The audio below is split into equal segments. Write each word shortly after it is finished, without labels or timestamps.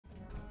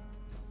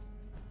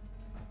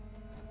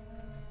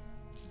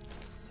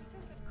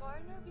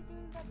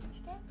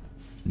instead?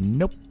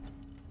 Nope.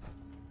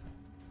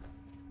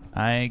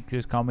 I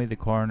just call me the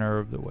coroner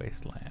of the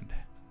wasteland.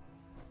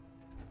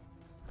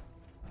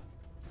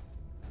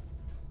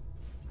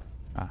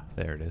 Ah,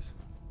 there it is.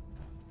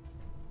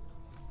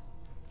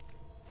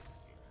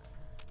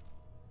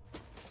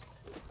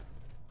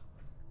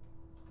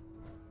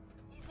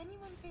 Is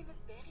anyone famous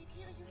buried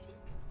here, you see?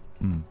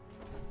 Hmm.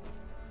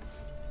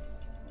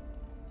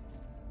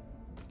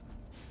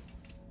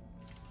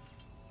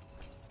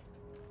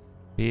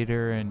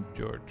 Peter and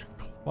George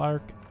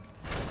Clark.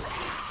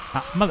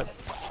 Ah, mother.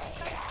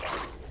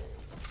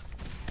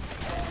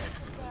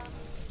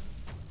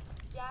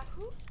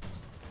 Yahoo?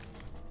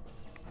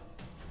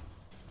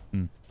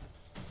 Hmm.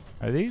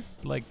 Are these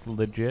like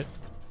legit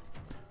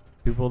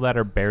people that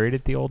are buried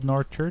at the Old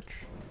North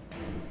Church?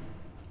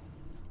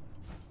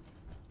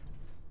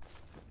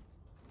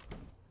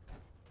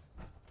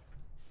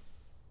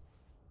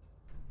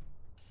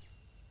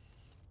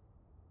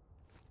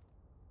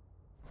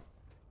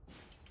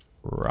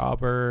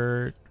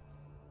 Robert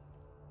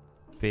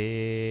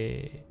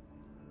B.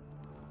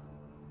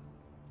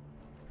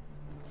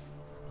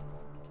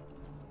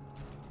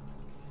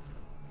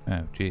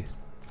 Oh, jeez.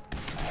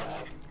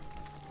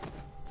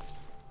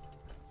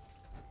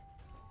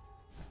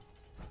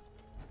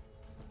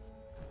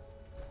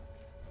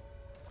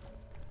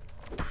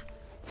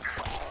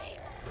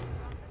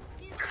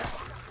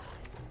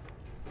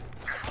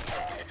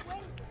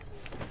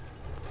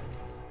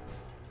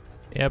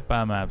 Yep,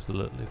 I'm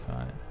absolutely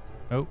fine.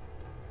 Oh.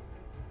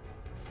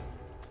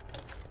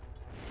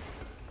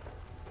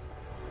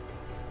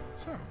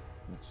 So,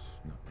 that's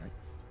not right.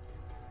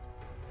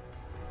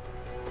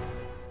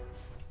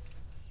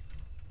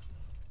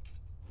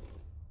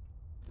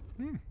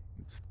 It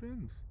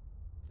spins.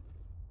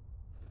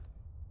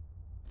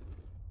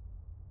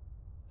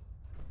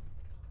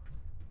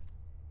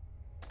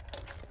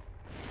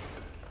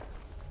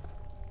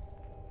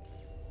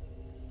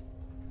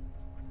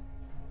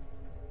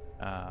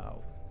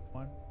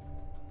 One.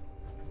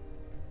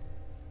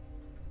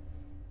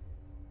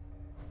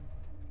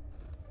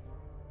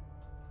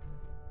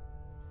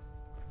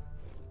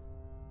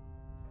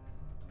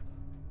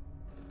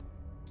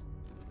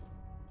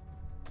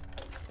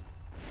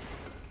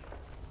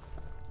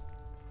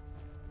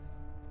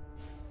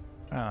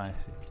 Oh, I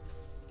see.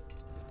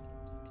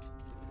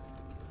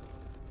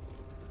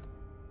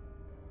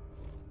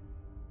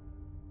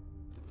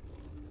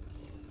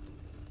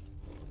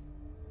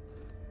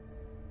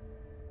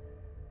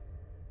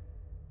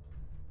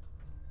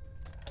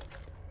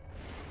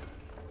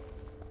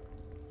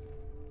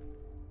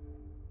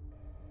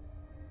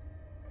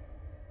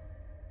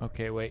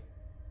 Okay, wait.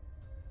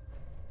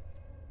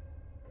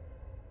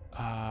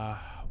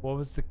 What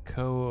was the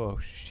code? Oh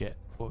shit.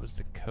 What was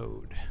the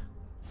code?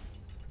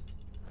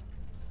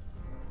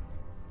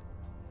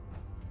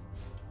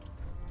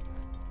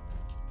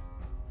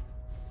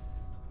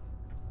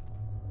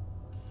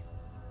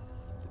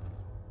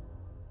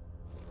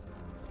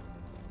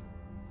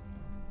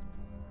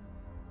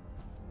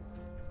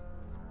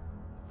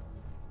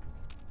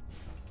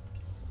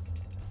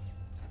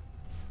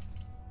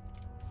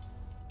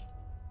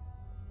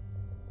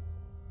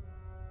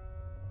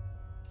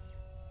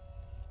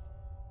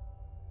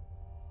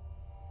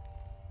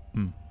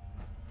 Hmm.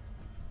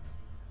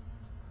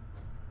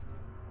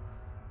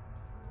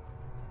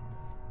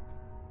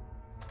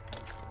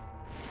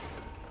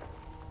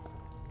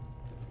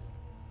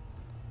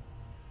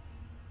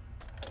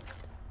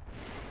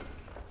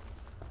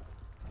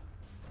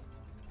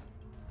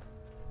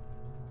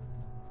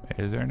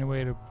 Is there any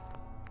way to...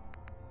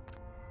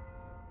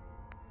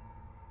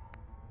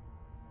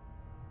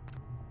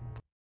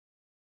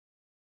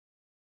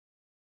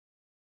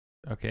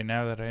 Okay,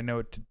 now that I know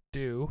what to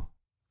do...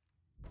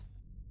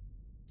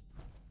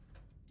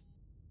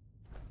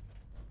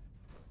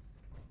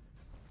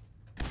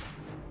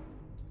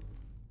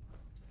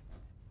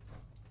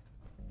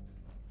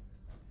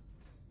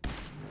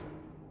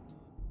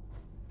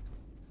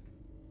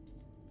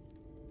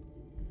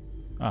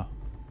 Oh.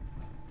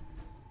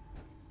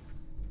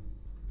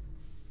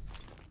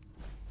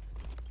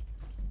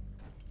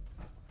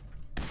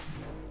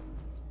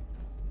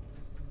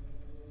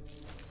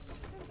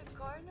 Shouldn't the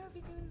coroner be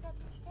doing that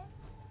instead?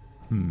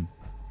 Hmm.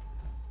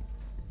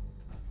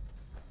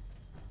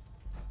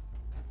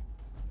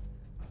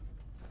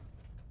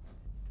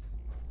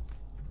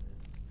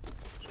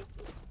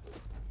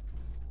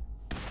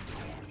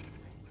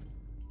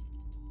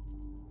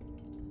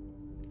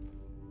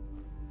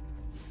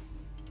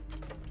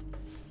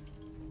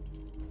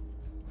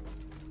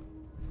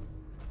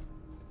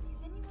 Is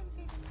anyone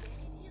famous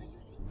buried here, you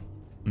see?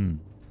 Hmm.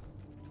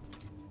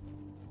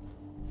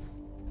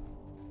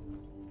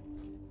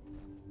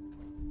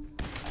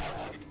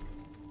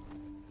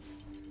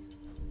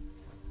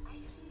 I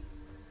feel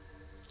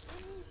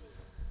uneasy.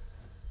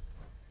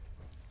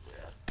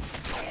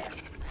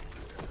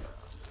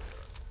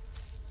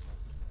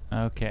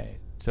 Okay,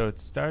 so it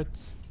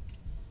starts...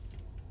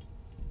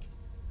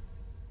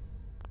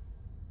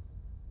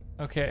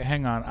 Okay,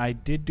 hang on. I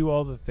did do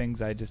all the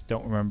things, I just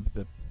don't remember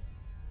the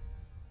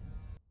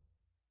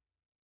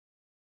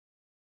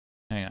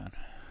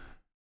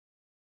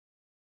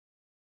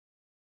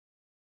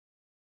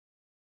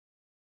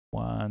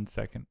 1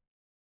 second.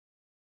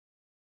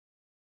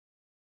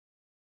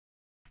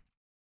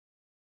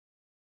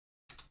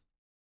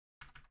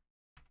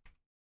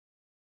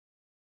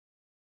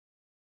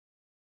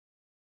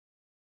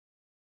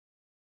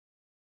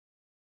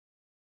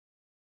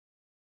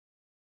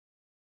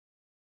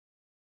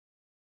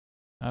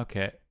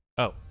 Okay.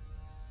 Oh.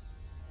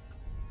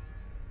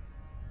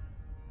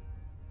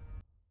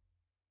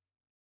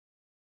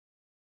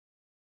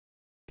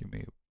 Give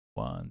me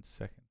 1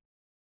 second.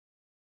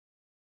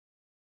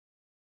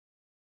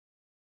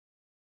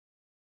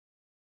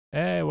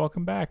 Hey,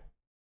 welcome back.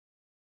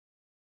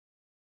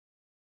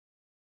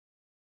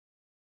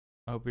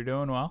 Hope you're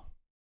doing well.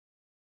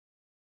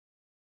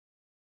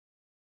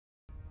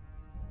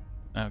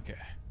 Okay.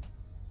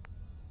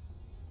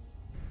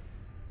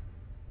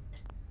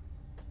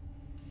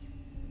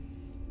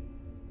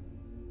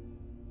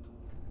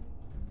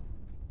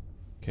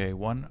 Okay,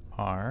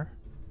 1R.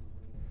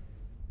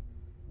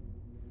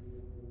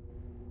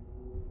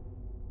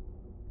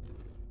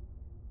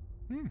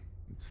 It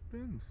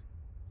spins.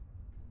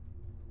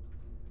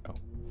 Oh.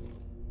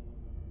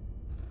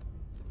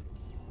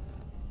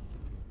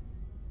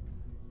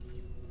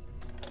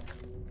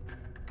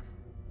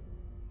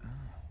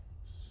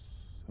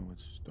 So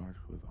it starts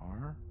with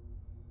R?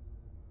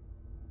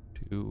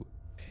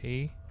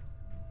 2A.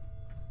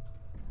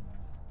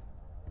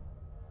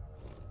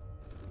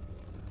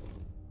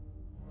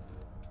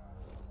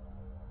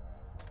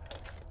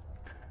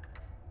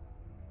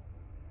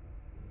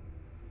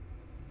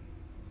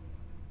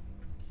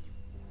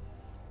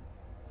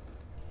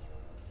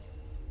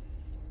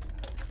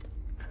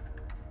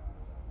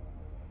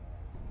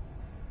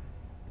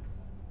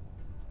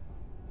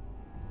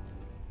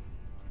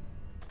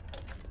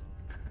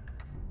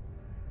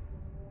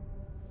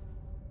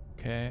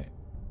 Okay.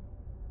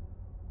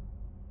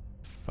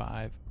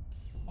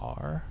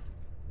 5R.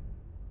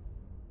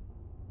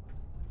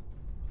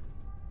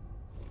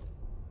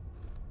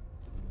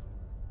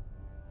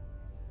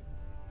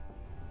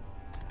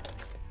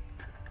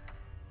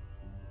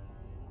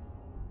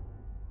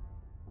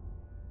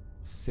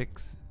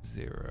 Six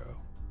zero.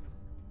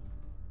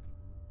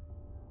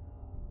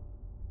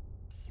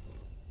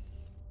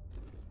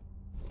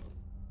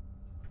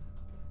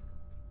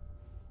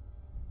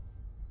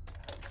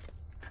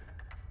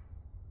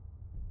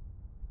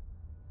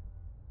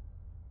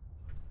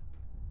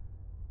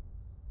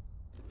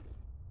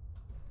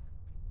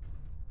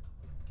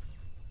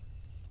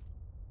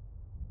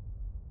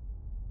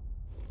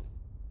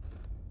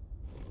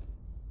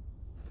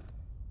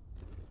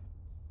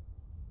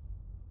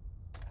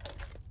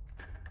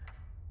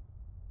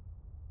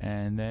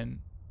 And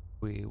then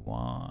we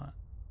want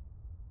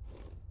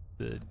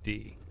the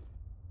D.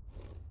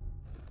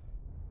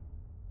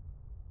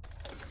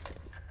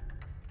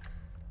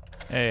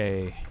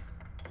 Hey.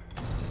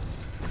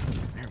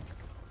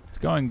 It's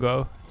going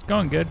It's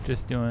going good.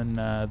 Just doing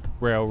the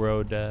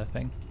railroad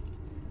thing.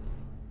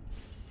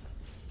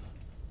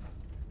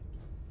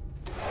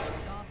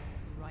 Stop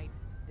right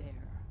there.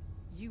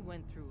 You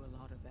went through a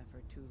lot of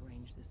effort to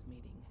arrange this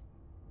meeting.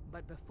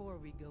 But before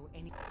we go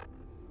any...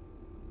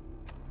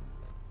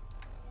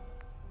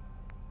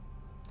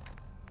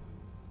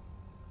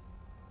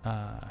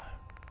 I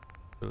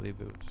believe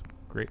it was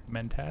Great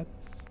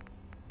Mentats.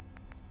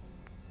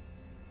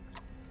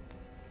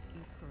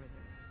 you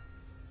further,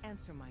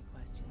 answer my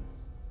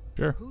questions.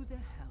 Sure. Who the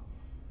hell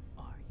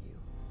are you?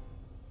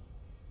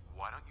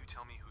 Why don't you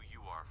tell me who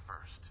you are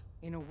first?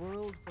 In a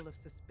world full of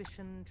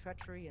suspicion,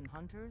 treachery, and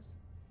hunters,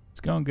 It's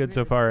going good we're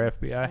so the far,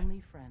 sixth FBI.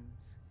 only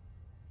friends.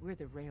 We're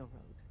the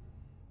railroad.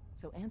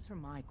 So answer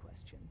my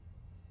question.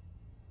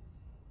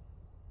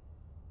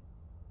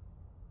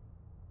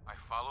 I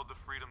followed the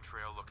Freedom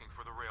Trail looking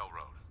for the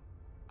railroad.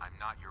 I'm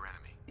not your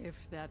enemy.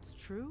 If that's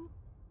true,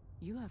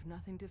 you have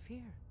nothing to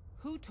fear.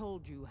 Who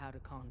told you how to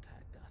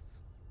contact us?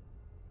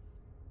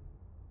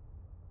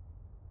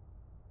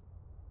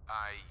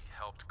 I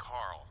helped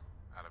Carl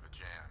out of a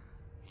jam.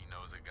 He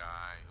knows a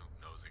guy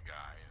who knows a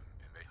guy,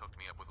 and they hooked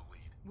me up with a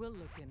lead. We'll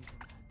look into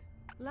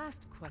that.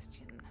 Last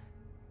question.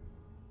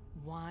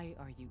 Why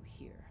are you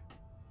here?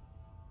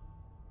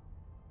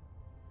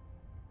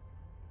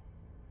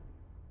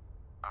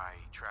 I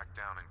tracked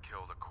down and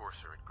killed a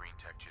courser at Green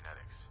Tech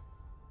Genetics.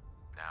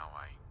 Now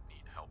I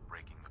need help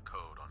breaking the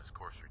code on his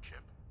courser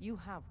chip. You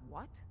have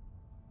what?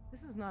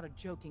 This is not a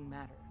joking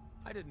matter.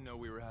 I didn't know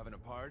we were having a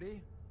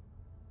party.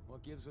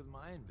 What gives with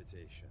my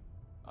invitation?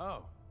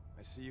 Oh,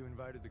 I see you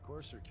invited the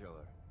Courser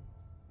Killer.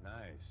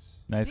 Nice.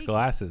 Nice Beacon.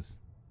 glasses.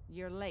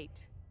 You're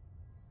late.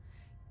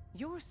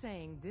 You're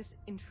saying this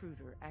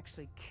intruder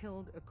actually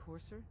killed a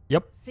courser?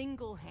 Yep.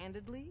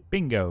 Single-handedly?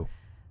 Bingo.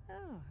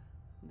 Oh,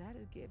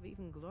 that'd give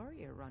even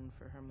Gloria a run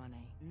for her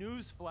money.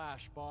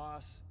 Newsflash,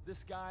 boss.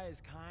 This guy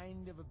is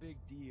kind of a big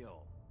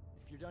deal.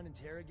 If you're done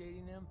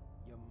interrogating him,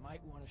 you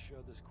might want to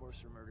show this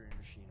Courser murdering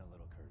machine a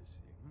little courtesy.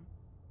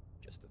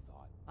 Just a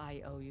thought.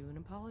 I owe you an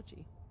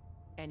apology.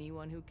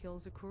 Anyone who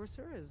kills a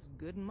courser is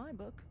good in my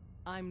book.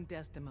 I'm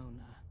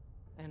Desdemona,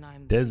 and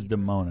I'm the leader of the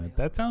Desdemona. railroad.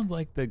 That sounds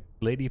like the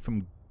lady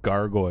from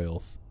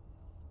Gargoyles.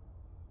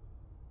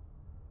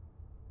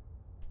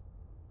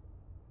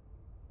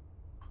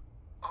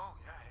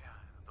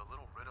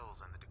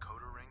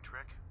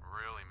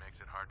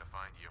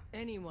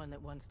 Anyone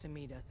that wants to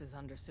meet us is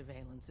under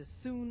surveillance as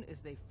soon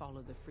as they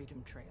follow the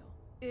Freedom Trail.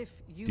 If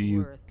you, Do you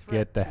were a threat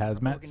get the to our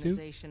hazmat suit?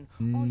 organization,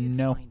 all you'd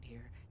No. find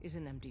here is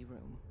an empty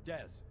room.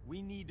 Dez,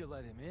 we need to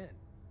let him in.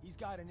 He's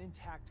got an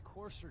intact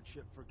Courser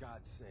chip, for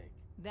God's sake.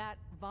 That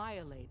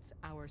violates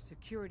our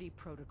security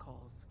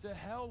protocols. To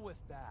hell with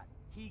that.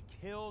 He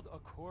killed a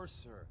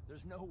Courser.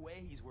 There's no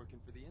way he's working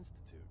for the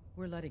Institute.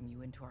 We're letting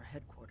you into our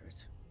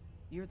headquarters.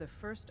 You're the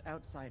first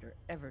outsider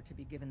ever to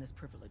be given this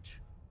privilege.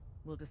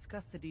 We'll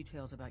discuss the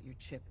details about your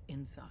chip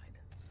inside.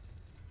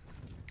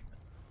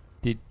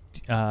 Did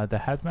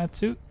the hazmat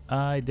suit?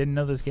 I didn't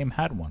know this game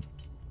had one.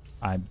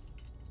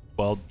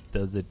 Well,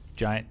 does a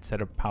giant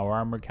set of power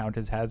armor count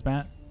as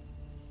hazmat?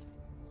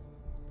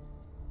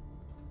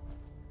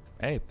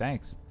 Hey,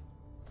 thanks.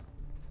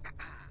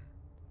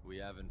 We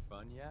having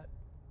fun yet?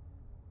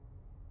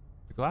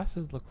 The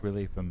glasses look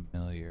really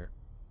familiar.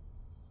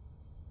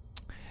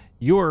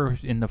 You're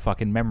in the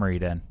fucking memory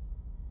den.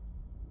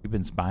 You've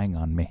been spying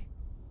on me.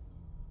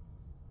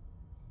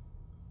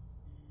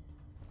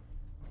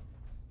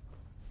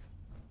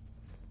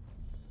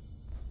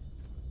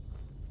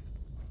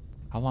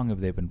 How long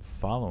have they been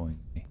following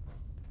me?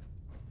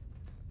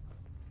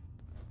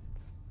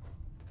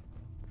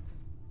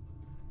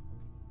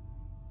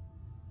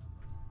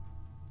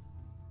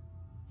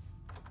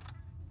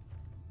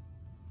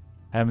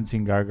 Haven't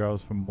seen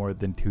gargoyles for more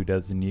than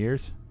 24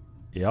 years.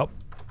 Yep.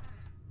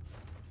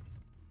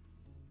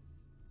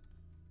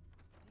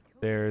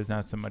 There's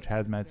not so much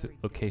hazmat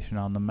location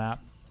on the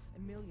map. A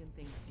million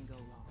things can go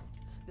wrong,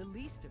 the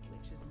least of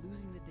which is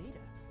losing the data.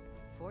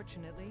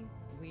 Fortunately,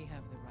 we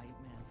have the right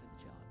man for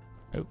the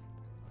job. Oh.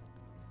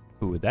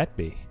 Who would that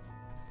be?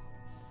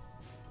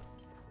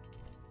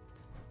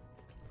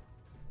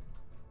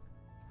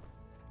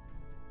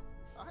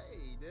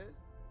 Hey, Dad.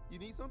 You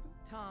need something?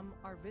 Tom,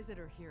 our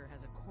visitor here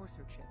has a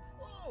Courser chip.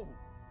 Whoa!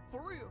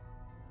 For real?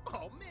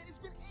 Oh, man, it's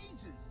been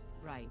ages.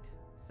 Right.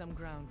 Some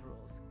ground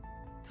rules.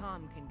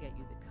 Tom can get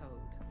you the code,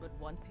 but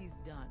once he's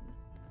done,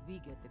 we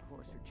get the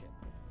Courser chip.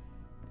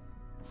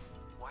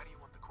 Why do you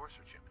want the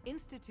Courser chip?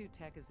 Institute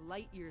tech is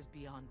light years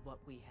beyond what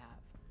we have.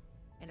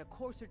 And a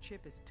Courser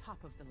chip is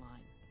top of the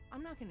line.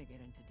 I'm not going to get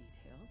into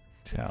details.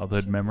 but that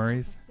Childhood chip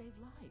memories. will save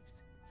lives.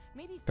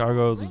 Maybe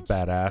Gargoyles throw a was wrench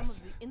into badass. some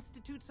of the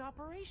Institute's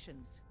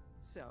operations.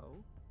 So,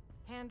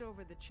 hand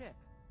over the chip.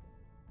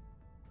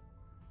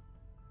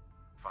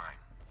 Fine.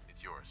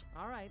 It's yours.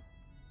 All right.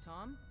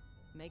 Tom,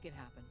 make it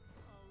happen.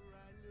 All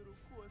right, little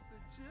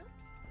Courser chip.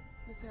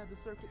 Let's have the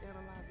circuit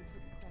analyzer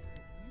take a crack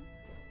at you.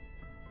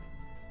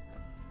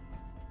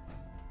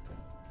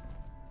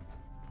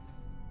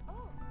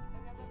 Oh,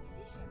 another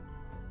physician.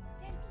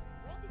 Tell me,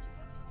 where did you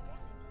go to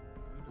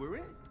university? We're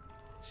in.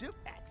 Chip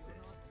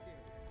access.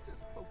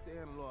 Just poke the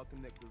analog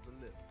connectors a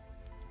little.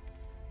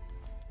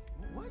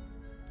 What?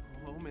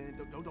 Oh, man,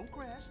 don't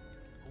crash.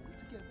 Hold it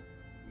together.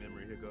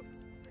 Memory hiccup.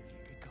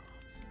 Here it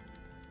comes.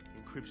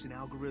 Encryption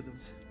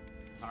algorithms.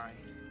 All right,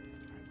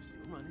 we're still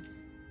running.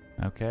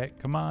 Okay,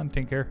 come on,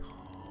 Tinker.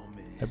 Oh,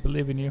 man. I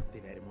believe in you.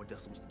 They've added more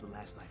decimals to the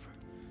last cipher.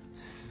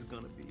 This is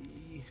gonna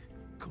be...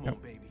 Come Yep.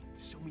 on, baby.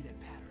 Show me that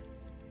pattern.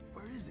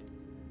 Where is it?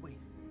 Wait.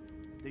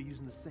 They're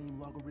using the same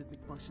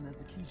logarithmic function as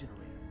the key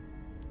generator.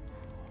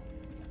 Oh,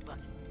 man, we got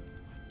lucky.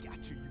 I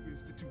got you, you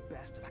Institute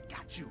bastard. I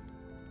got you.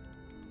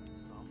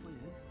 Software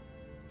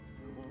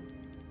in. Come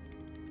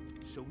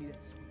on. Show me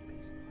that sweet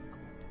bass number. Come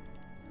on,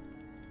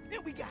 man.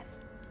 There, we got it.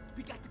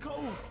 We got the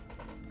code.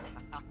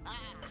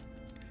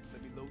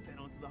 Let me load that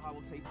onto the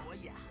holotape for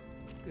ya.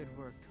 Good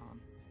work, Tom.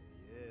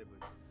 Yeah,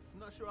 but I'm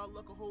not sure our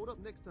luck will hold up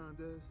next time,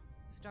 Des.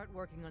 Start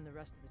working on the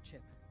rest of the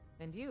chip.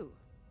 And you,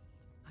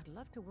 I'd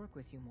love to work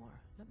with you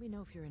more. Let me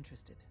know if you're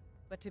interested.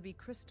 But to be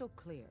crystal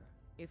clear,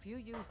 if you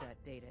use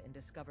that data and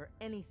discover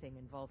anything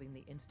involving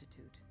the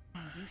Institute,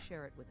 you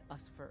share it with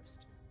us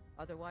first.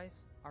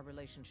 Otherwise, our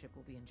relationship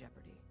will be in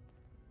jeopardy.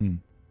 Hmm.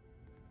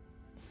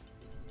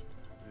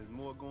 There's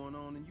more going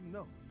on than you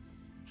know.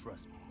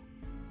 Trust me.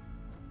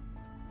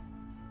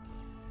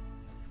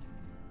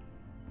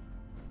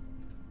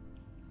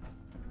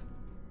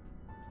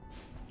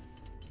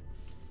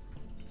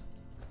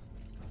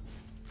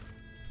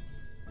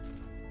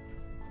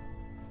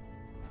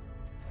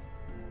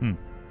 Hmm.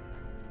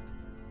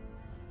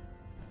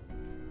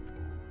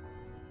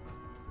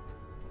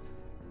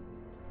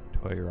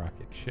 Toy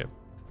rocket ship.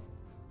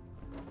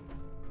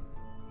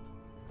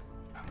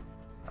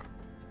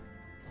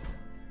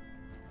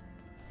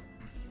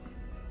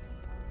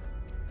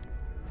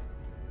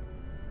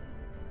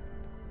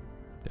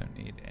 Don't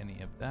need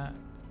any of that.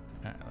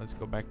 Alright, let's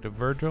go back to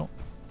Virgil.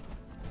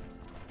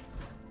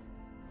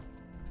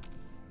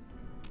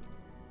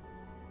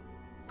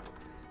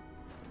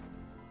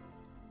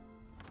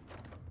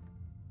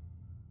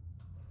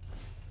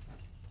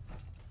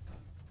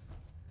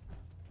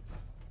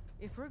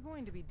 If we're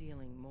going to be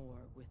dealing more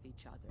with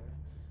each other,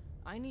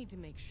 I need to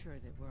make sure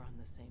that we're on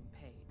the same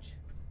page.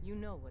 You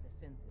know what a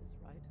synth is,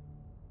 right?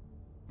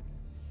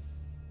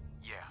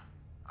 Yeah,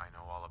 I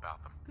know all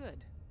about them. Good.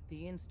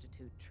 The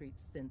Institute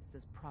treats synths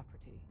as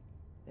property,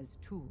 as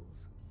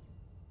tools.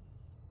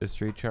 The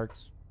Street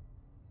Sharks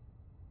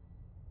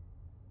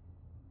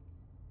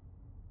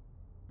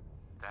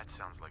That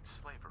sounds like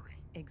slavery.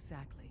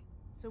 Exactly.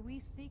 So we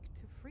seek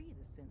to free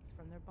the synths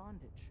from their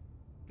bondage.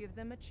 Give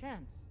them a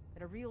chance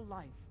at a real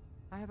life.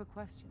 I have a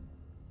question.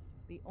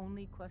 The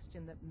only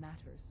question that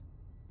matters.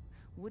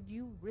 Would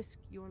you risk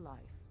your life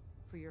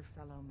for your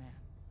fellow man?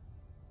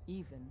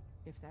 Even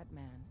if that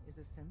man is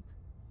a synth?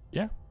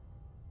 Yeah.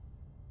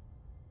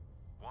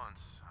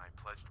 Once, I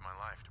pledged my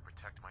life to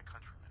protect my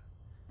countrymen.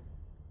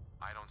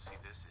 I don't see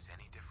this as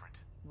any different.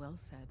 Well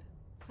said.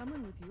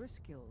 Someone with your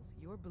skills,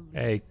 your beliefs...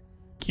 Hey,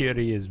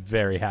 Cutie is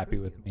very happy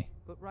Prove with you. me.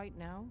 But right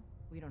now,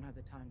 we don't have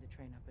the time to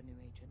train up a new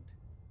agent.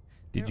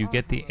 Did There you are,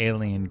 get the however,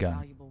 alien other gun?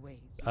 valuable ways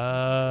you can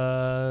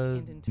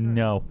and in turn,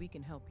 No. we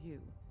can help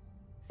you.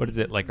 What is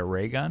See it, like a for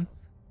ray gun?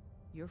 details.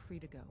 You're free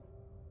to go.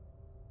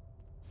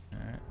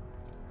 Alright.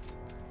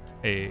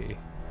 Hey, Can't wait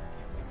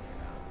to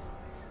get out of this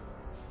place.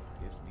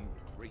 Gives me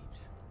the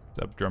creeps. what's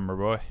up, drummer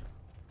boy?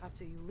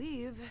 After you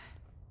leave,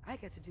 I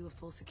get to do a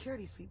full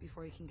security sweep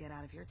before you can get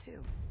out of here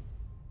too.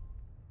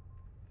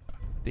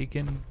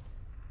 Deacon?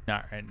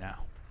 Not right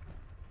now.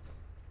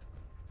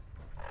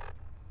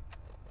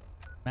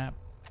 Map.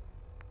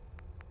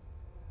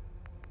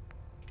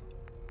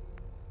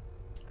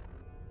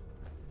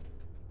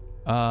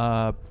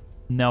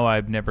 No,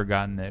 I've never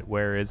gotten it.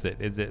 Where is it?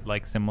 Is it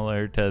like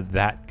similar to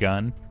that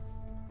gun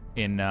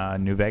in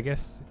New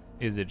Vegas?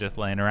 Is it just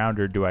laying around,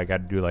 or do I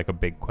got to do like a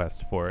big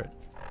quest for it?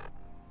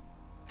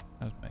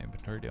 How's my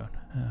inventory doing?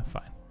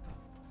 Fine.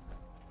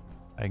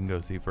 I can go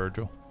see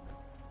Virgil.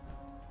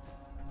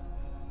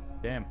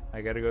 Damn,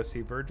 I gotta go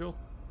see Virgil.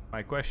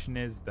 My question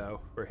is,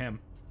 though, for him.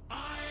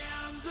 I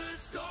am the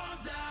storm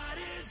that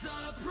is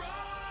approaching.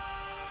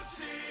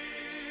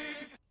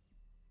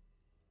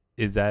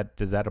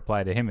 Does that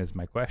apply to him is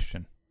my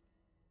question.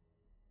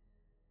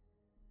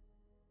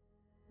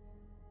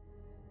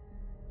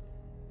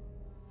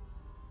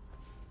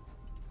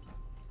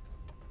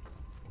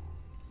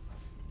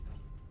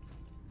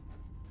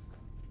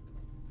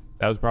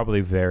 That was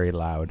probably very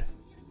loud.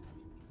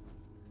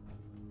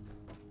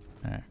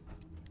 Alright.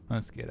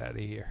 Let's get out of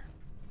here.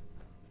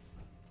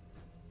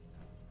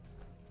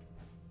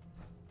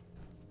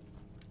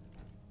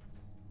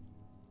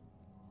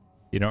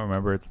 You don't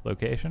remember its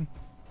location?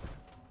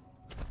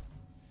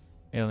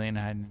 Alien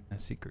hiding in a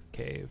secret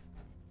cave.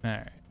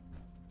 Alright.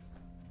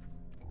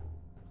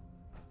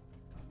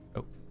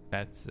 Oh,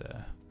 that's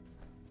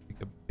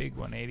like a big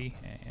 180,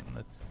 and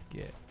let's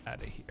get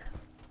out of here.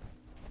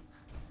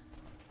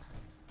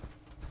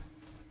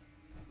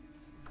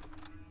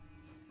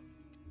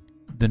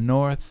 The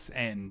North's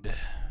End.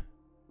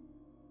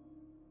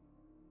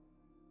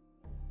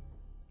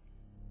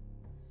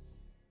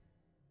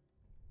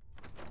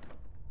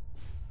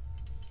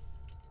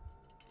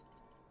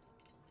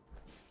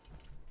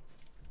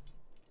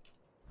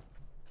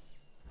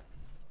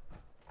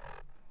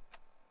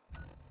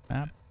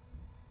 Map.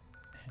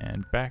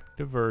 And back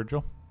to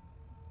Virgil.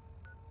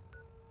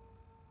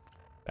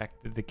 Back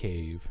to the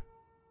cave.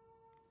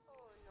 Oh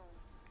no.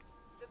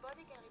 The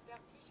body can repair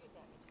tissue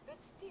damage, but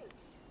still,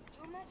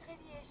 too much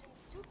radiation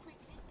too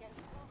quickly can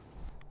prove.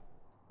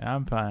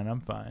 I'm fine,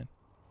 I'm fine.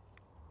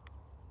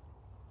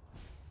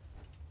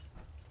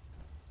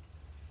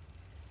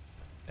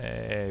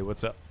 Hey,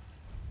 what's up?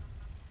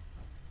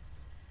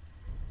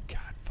 God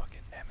fucking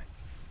damn it.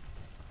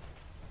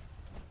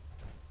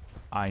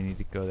 I need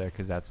to go there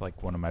because that's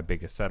like one of my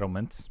biggest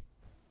settlements.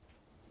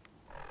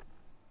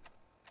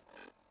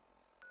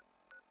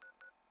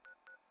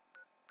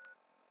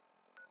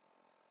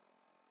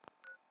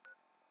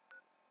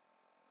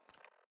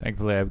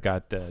 Thankfully, I've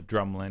got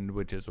Drumland,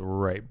 which is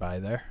right by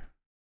there.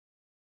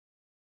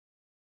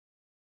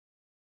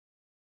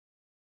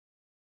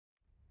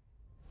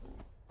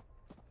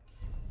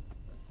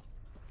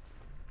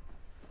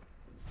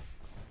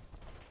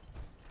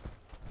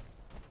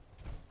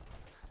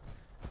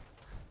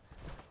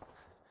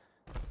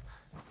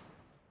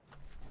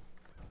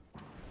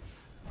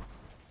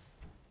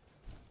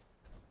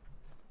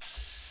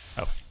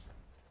 Oh.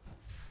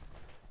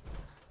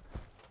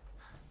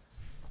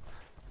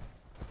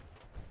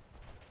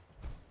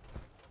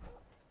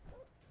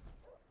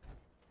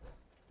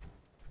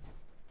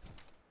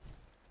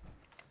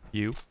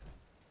 You.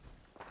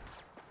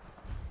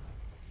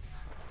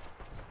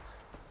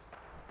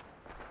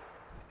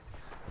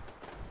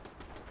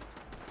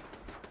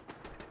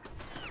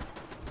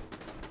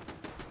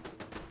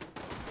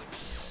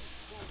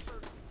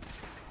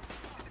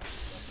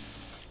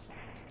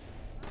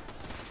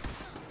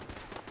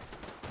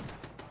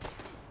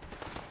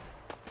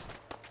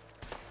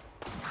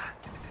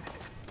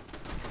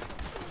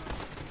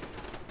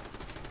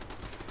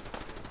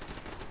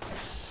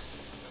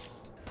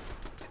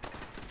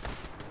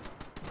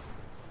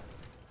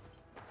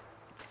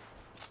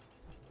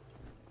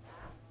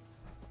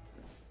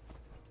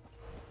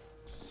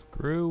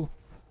 Screw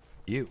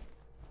you.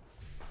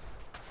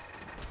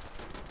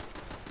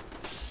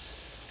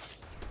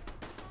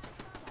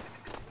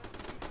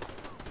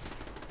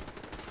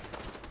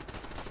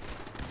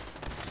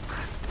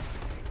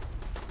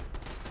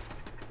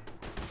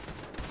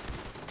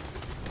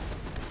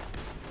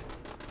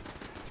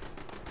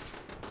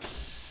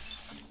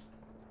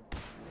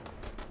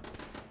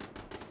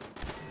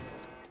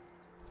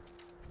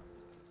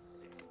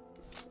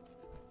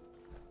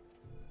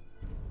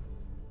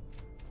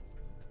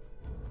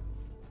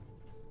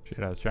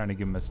 Shit, I was trying to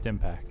give him a stim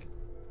pack.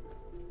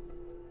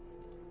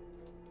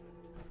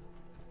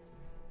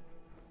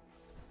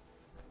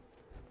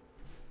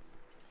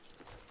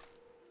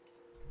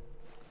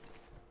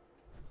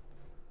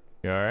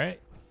 You alright?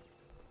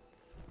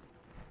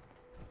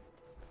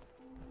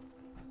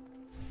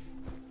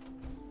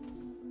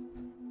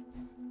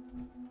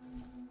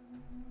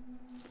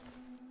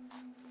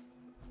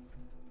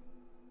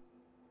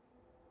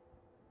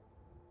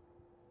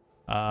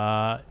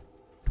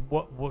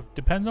 What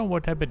depends on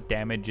what type of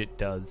damage it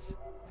does,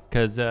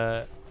 cause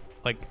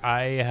like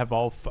I have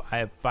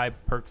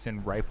 5 perks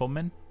in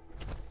Rifleman,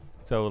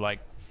 so like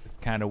it's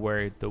kind of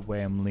where the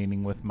way I'm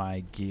leaning with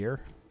my gear.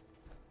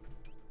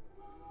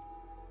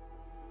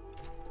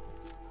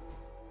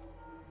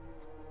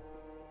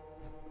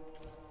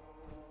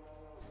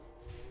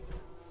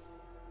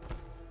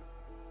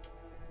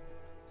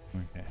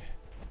 Okay.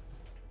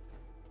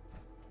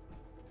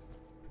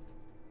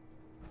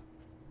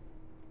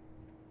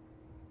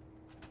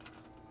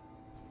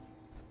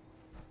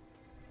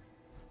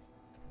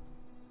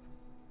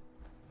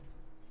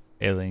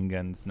 Alien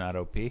gun's not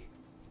OP.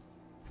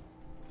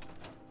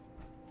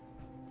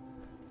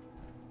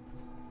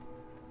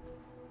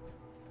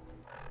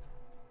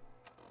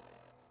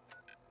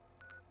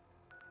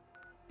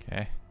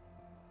 Okay.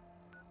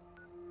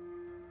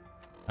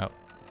 Oh.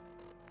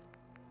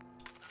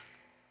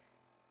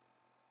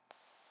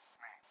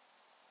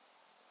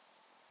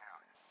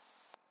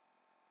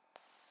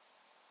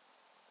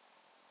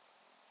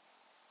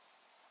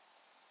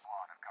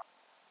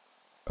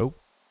 Oh.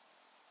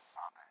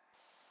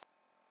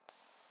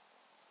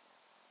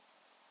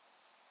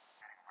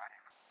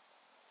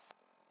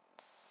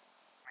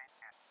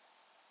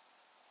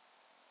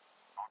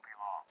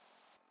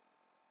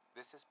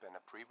 This has been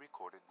a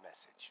pre-recorded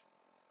message.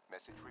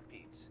 Message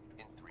repeats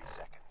in 3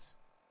 seconds.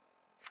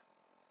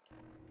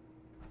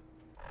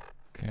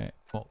 Okay.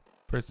 Well,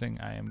 first thing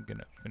I am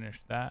gonna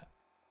finish that.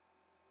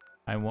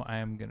 I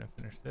am gonna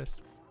finish this.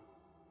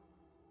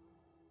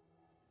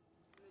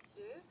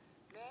 Monsieur,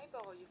 may I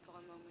borrow you for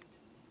a moment?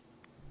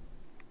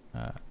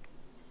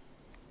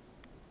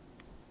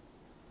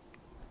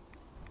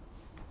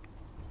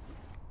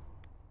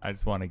 I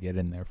just want to get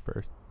in there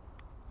first.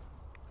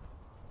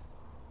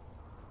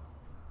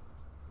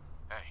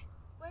 Hey,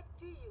 What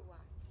do you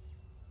want?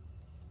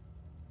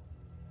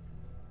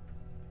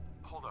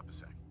 hold up a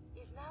sec.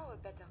 Is now a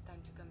better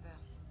time to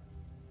converse?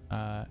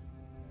 I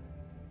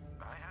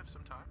have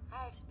some time.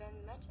 I have spent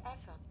much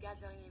effort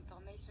gathering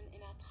information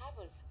in our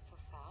travels so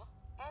far,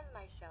 and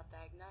my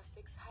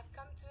self-diagnostics have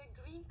come to a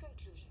green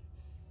conclusion.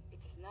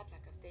 It is not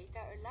lack of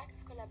data or lack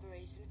of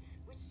collaboration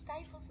which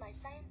stifles my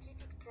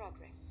scientific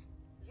progress.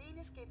 The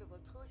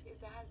inescapable truth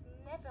is there has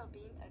never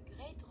been a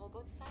great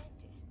robot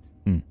scientist.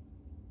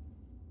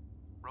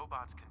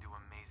 Robots can do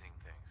amazing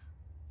things.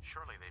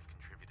 Surely they've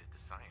contributed to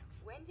science.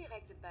 When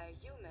directed by a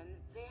human,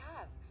 they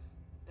have.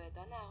 But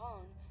on our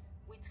own,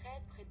 we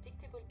tread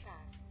predictable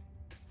paths.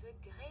 The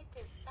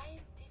greatest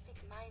scientific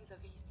minds of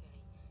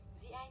history,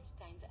 the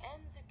Einsteins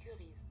and the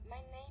Curies,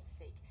 my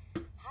namesake,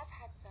 have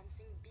had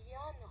something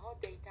beyond raw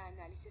data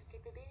analysis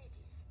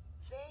capabilities.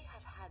 They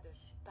have had a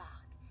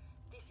spark.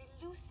 This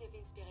elusive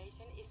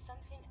inspiration is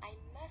something I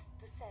must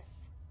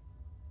possess.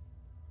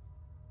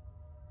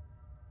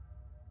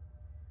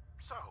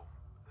 So,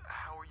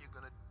 how are you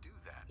gonna do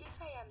that? If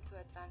I am to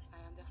advance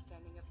my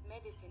understanding of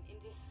medicine in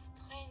this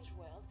strange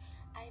world,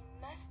 I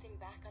must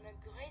embark on a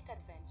great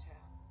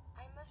adventure.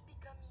 I must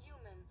become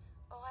human,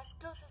 or as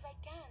close as I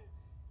can.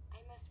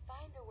 I must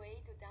find a way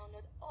to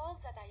download all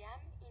that I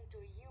am into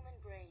a human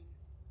brain.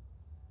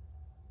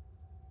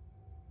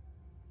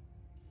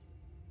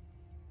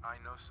 I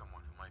know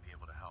someone who might be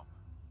able to help.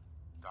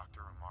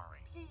 Dr.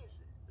 Amari. Please,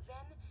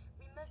 then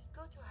we must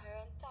go to her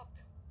and talk.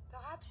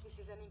 Perhaps this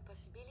is an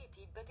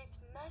impossibility, but it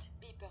must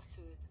be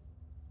pursued.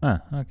 Huh,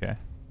 okay.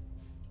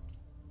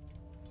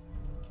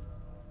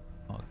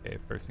 Okay,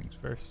 first things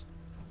first.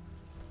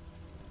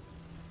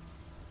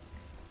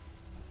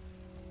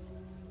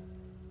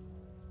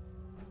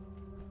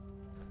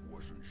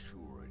 Wasn't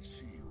sure I'd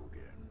see you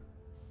again.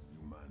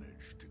 You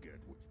managed to get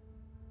what...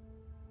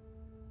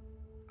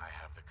 I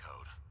have the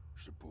code.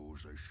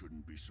 Suppose I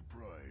shouldn't be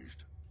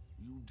surprised.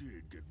 You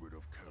did get rid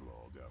of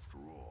Kellogg after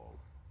all.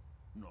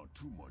 Not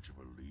too much of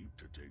a leap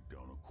to take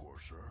down a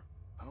Courser.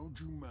 How'd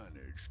you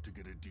manage to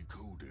get it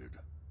decoded?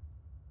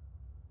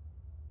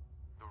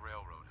 The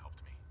railroad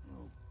helped me.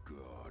 Oh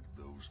god,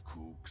 those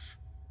kooks.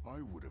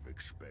 I would have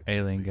expected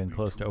Alien they'd gun be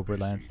close too to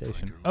Overland busy trying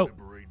Station. to Oh.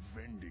 liberate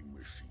vending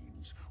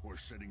machines or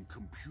setting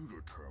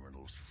computer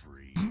terminals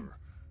free or...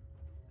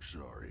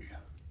 Sorry.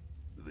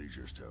 They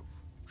just have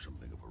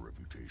something of a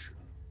reputation.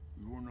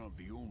 You're not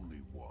the only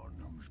one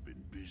who's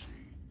been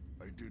busy.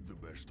 I did the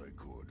best I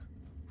could.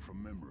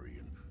 From memory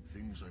and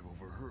things I've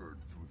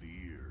overheard through the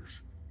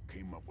years.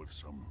 Came up with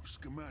some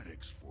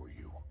schematics for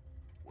you.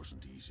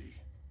 Wasn't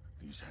easy.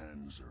 These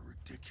hands are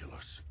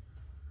ridiculous.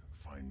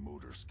 Fine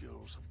motor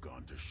skills have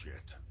gone to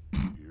shit.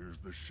 Here's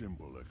the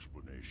simple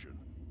explanation.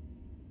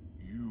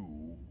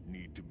 You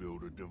need to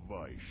build a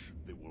device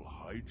that will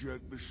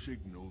hijack the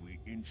signal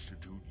the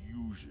Institute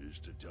uses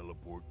to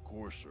teleport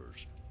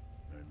coursers,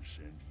 and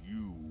send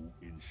you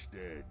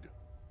instead.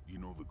 You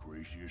know the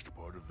craziest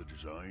part of the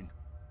design?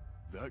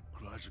 That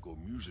classical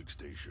music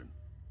station.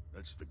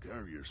 That's the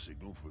carrier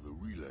signal for the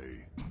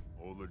relay.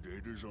 All the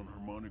data's on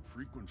harmonic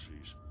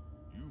frequencies.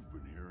 You've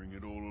been hearing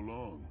it all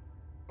along.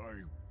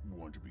 I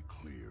want to be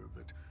clear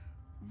that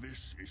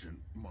this isn't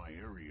my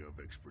area of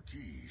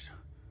expertise.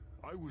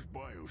 I was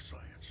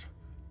bioscience,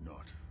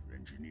 not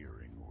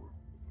engineering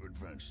or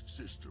advanced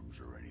systems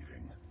or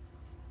anything.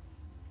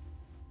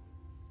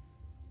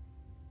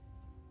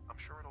 I'm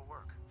sure it'll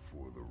work.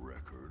 For the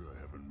record,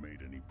 I haven't made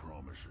any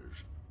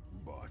promises,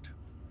 but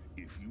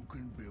if you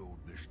can build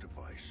this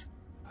device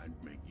and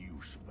make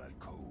use of that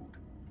code,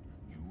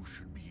 you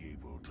should be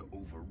able to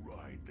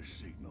override the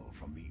signal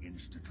from the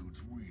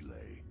Institute's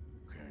relay.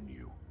 Can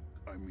you?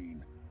 I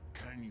mean,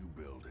 can you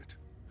build it?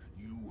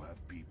 You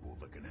have people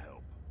that can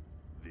help.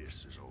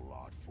 This is a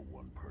lot for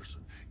one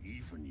person,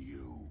 even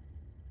you.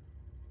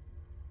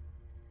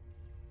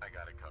 I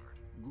got it covered.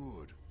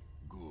 Good,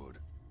 good.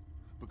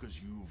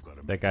 Because you've got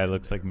to That guy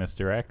looks like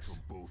Mr. X.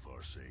 for both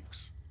our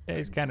sakes. Yeah,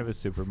 he's kind of a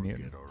super Forget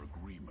mutant. our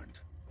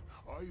agreement.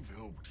 I've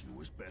helped you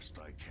as best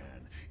I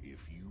can.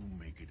 If you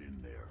make it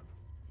in there,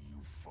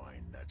 you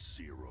find that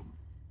serum.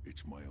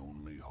 It's my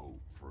only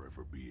hope for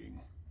ever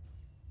being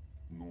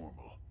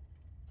normal.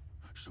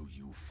 So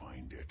you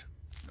find it.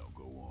 Now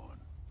go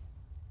on.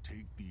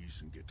 Take these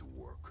and get to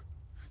work.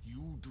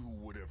 You do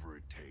whatever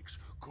it takes.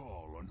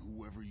 Call on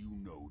whoever you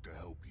know to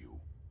help you.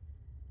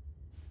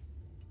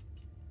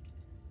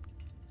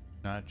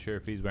 Not sure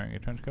if he's wearing a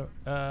trench coat.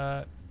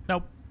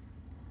 Nope.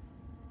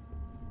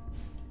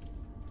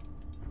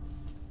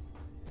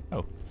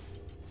 Oh.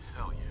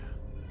 Hell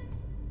yeah.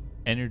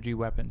 Energy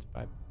weapons,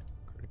 5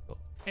 critical.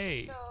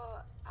 Hey. So,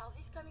 are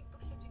these comic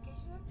books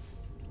educational?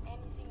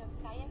 Anything of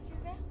science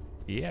in there?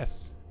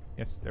 Yes.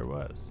 Yes, there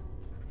was.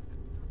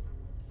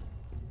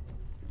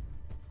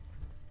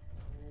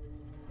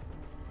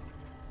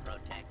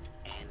 Protect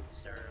and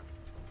serve.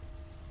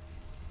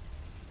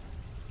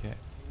 Okay.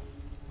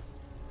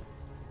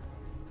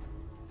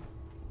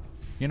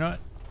 You know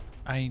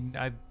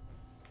what?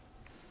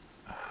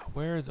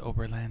 Where is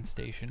Oberland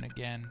Station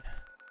again?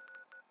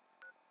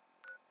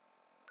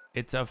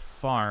 It's a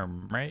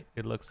farm, right?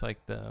 It looks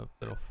like the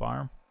little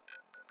farm.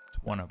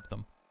 It's one of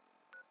them.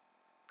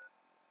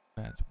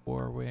 That's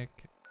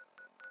Warwick.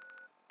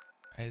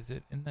 Is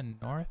it in the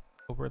north?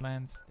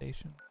 Oberland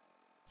Station?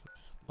 It's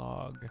a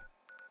slog.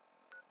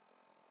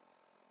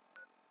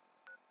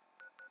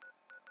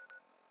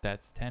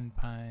 That's 10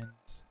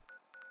 Pines.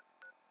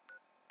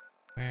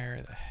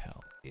 Where the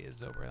hell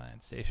is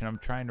Oberland Station? I'm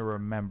trying to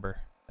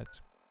remember.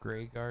 That's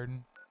Grey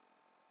Garden.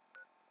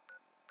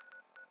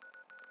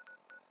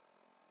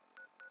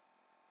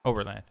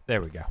 Oberland.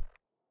 There we go.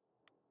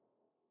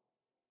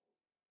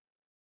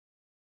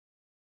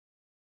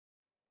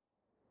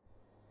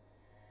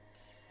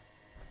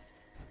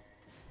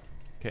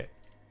 Okay.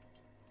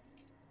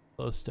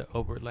 Close to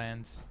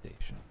Oberland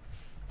Station.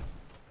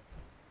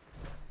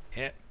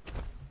 Hit.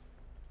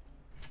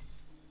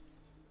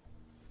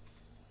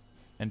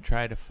 And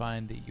try to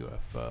find the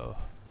UFO.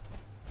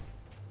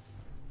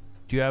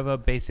 Do you have a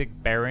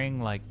basic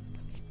bearing like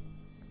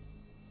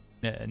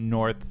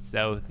north,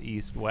 south,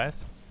 east,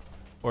 west?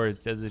 Or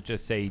does it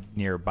just say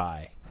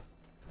nearby?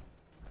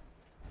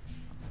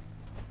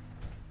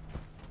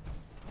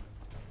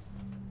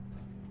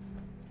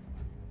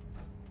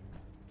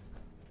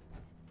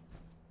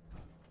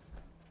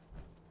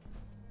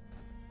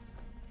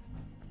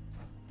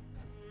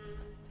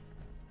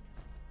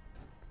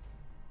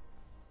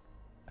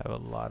 I have a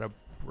lot of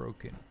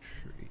broken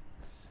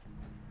trees.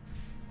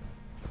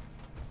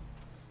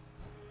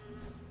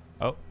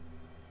 Oh.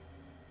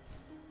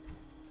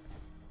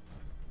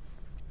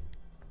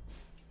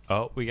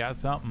 Oh, we got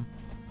something.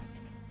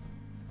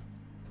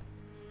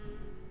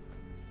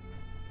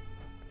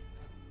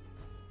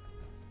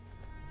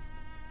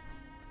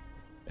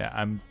 Yeah,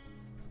 I'm...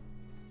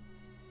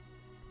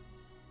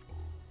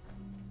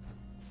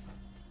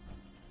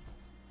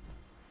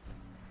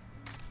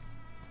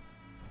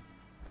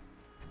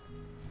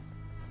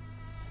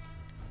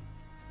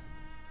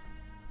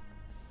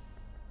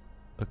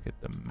 Look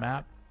at the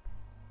map.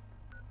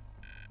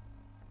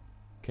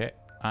 Okay,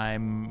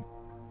 I'm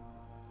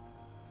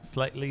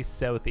slightly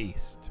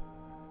southeast.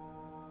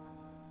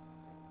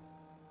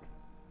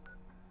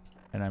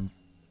 And I'm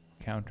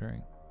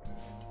countering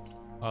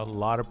a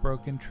lot of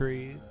broken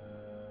trees.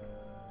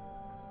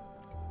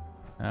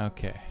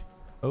 Okay.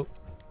 Oh.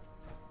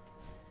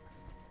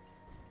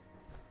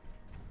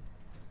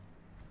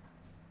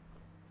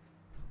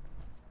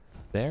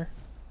 There?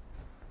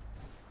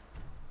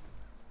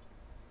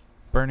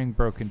 Burning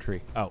broken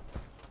tree. Oh.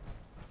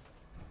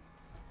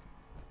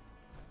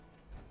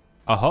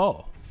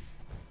 Oh.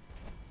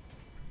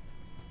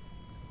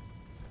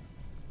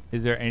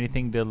 Is there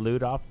anything to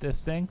loot off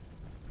this thing?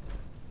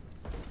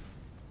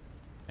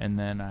 And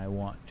then I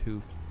want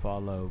to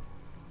follow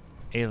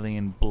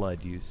alien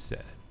blood, you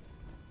said.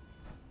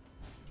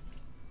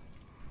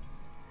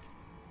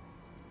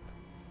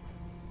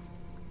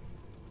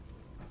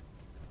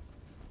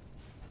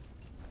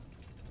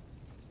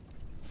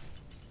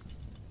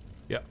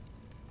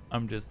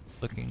 I'm just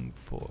looking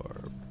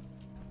for...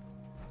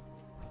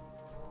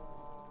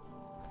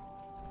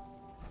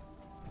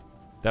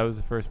 That was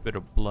the first bit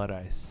of blood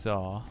I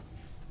saw.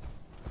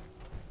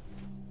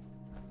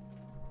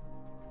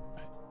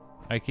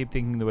 I keep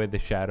thinking the way the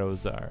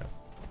shadows are.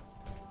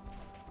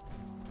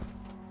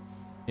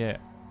 Yeah.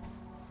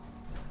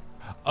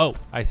 Oh,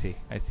 I see.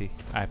 I see.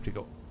 I have to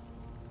go.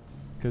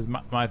 Because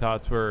my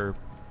thoughts were...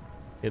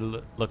 It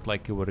looked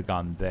like it would have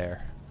gone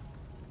there.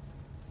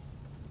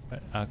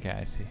 But, okay,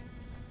 I see.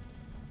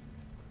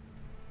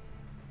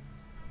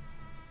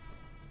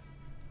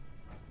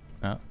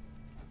 Oh.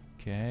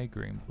 Okay,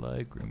 green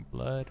blood, green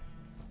blood.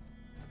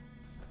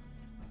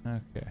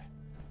 Okay.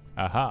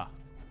 Aha.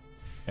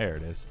 There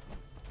it is.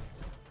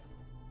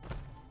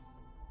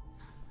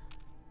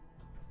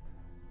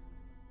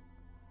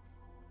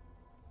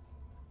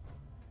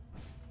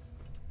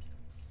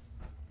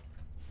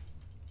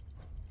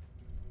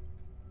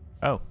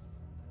 Oh.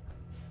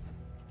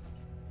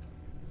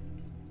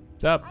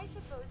 What's up? I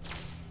suppose this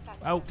is back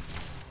Oh.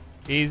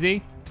 then. Easy. I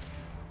am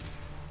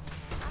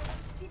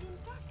still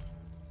intact.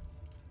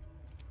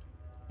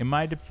 In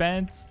my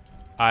defense,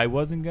 I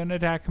wasn't gonna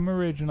attack him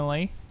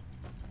originally.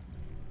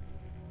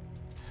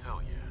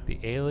 Hell yeah. The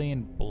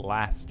alien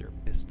blaster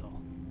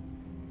pistol.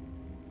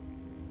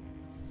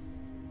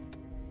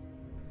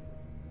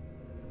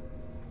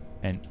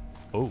 And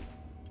oh.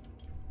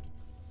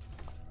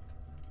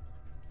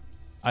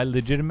 I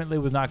legitimately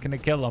was not gonna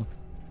kill him.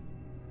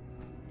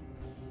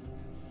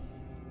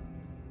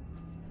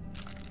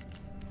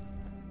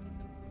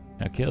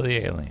 Now kill the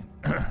alien.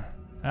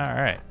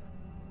 Alright.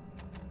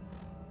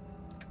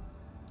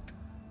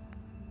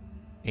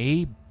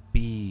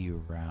 A-B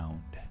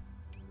round.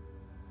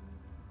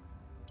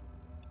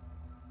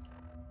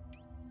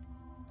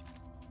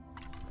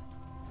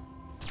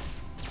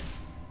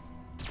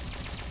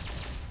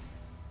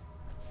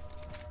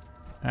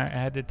 Alright, I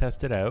had to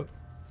test it out.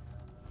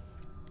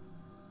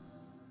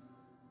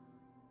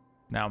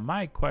 Now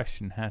my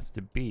question has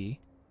to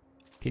be,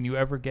 can you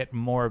ever get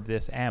more of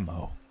this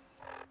ammo?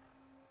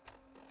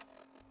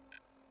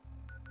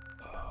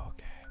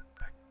 Okay,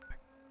 back.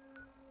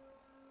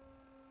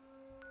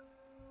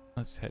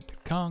 Let's head to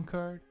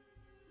Concord.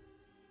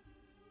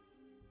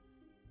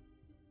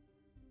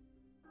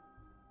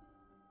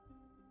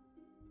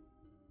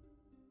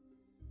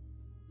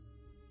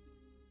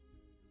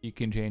 You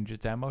can change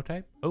its ammo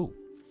type? Oh.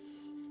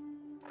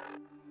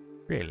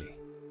 Really?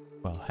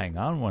 Well, hang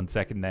on one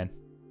second then.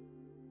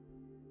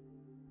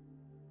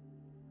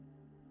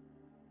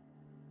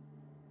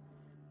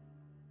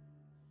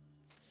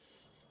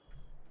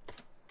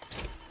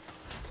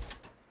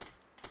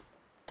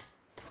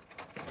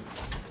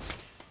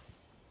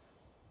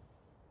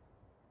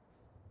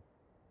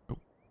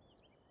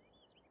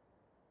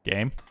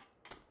 Game.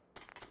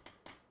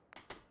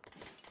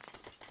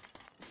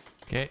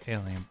 Okay,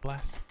 alien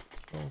blast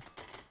pistol.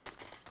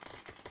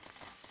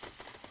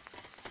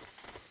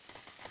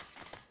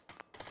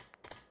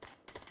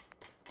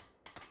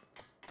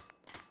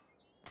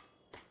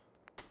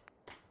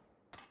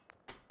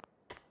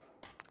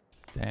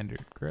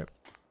 Standard grip.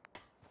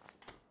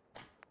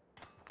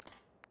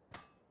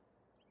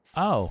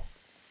 Oh.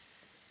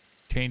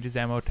 Changes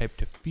ammo type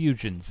to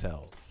fusion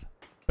cells.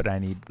 But I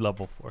need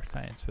level 4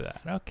 science for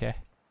that. Okay.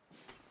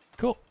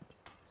 Cool.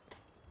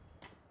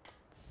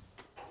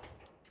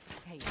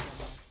 Hey,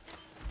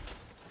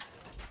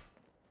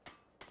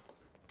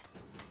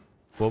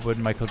 What would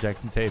Michael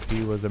Jackson say if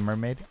he was a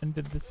mermaid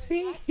under the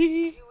sea?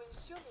 You will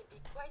surely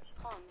be quite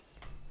strong.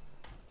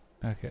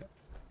 Okay.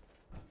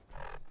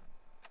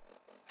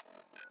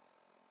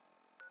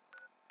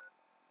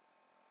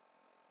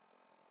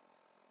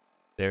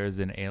 There's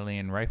an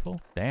alien rifle.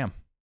 Damn.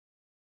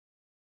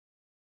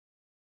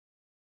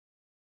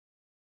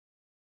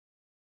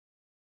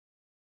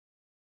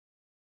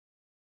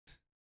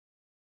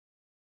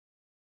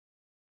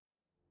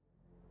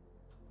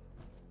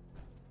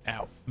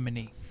 Ow,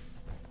 mini.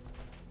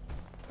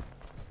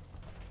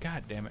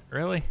 God damn it,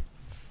 really?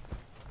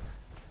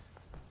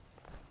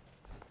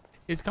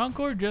 Is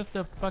Concord just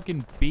a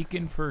fucking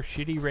beacon for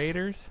shitty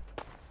raiders?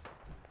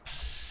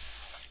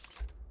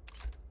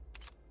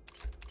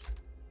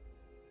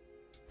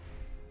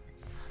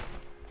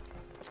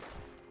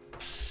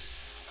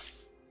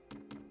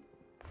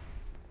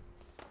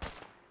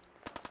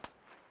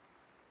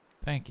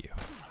 Thank you.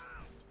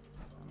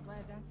 I'm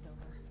glad that's over.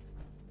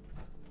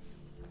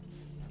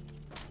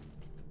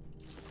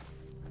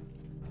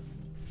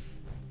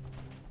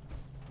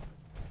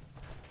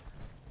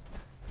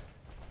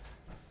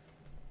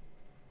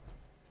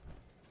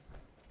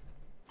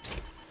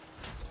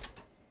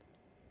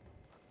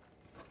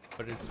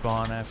 But it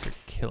spawned after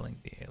killing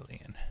the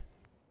alien.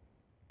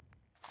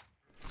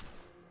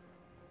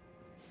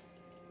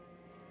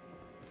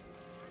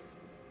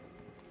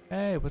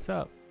 Hey, what's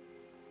up?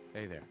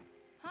 Hey there.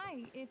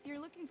 Hi, if you're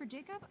looking for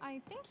Jacob, I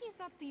think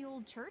he's at the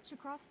old church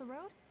across the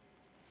road.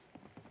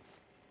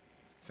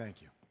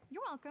 Thank you.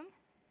 You're welcome.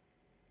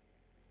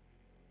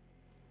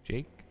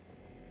 Jake?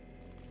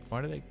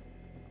 Why do they...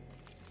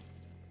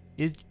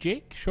 Is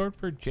Jake short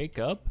for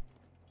Jacob?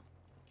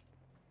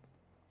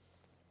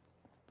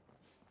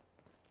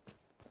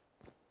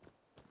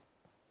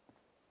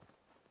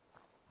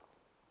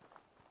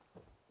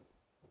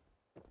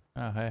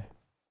 Oh, hey.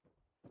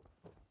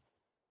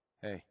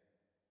 Hey.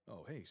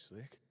 Oh, hey,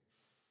 Slick.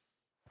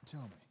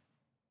 Tell me,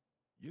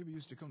 you ever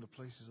used to come to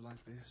places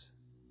like this?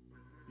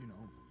 You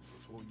know,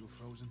 before you were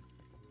frozen?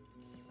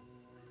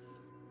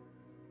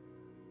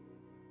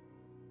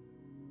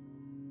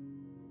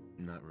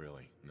 Not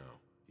really, no.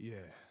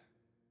 Yeah,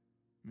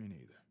 me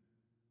neither.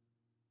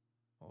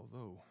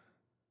 Although,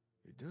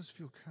 it does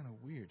feel kind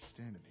of weird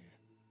standing here.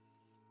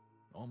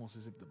 Almost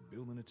as if the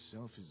building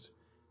itself is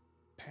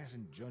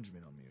passing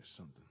judgment on me or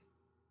something.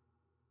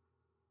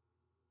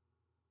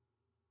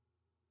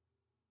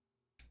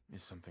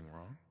 Is something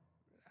wrong?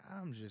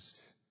 I'm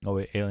just... Oh,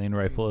 wait, alien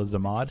rifle is a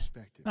mod?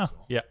 introspective, Oh, is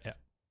all. yeah, yeah.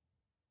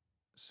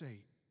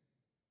 Say,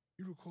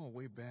 you recall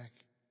way back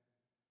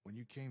when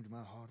you came to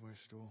my hardware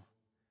store,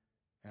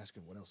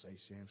 asking what else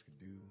ASAMs could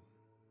do?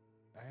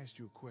 I asked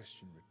you a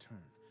question in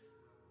return.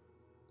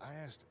 I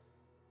asked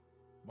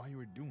why you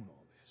were doing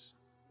all this.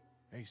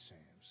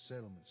 ASAMs,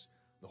 settlements,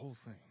 the whole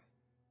thing.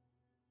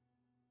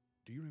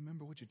 Do you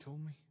remember what you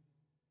told me?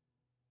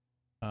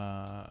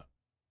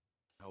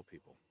 Help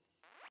people.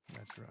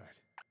 That's right.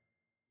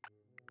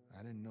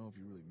 I didn't know if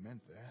you really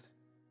meant that.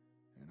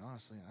 And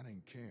honestly, I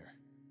didn't care.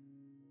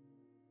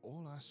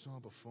 All I saw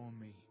before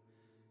me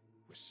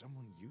was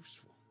someone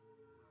useful.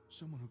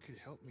 Someone who could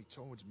help me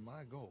towards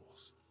my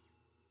goals.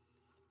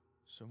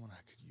 Someone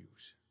I could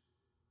use.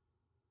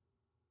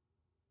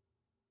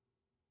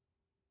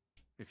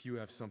 If you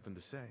have something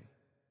to say,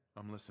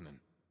 I'm listening.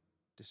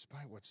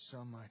 Despite what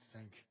some might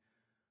think,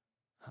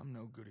 I'm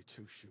no goody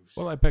two-shoes.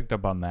 Well, I picked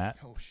up on that.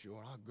 Oh,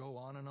 sure, I'll go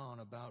on and on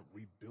about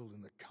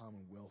rebuilding the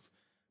Commonwealth,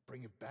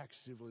 bringing back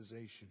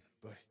civilization,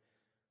 but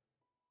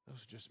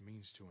those are just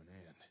means to an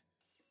end.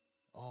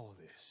 All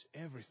this,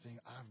 everything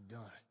I've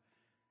done,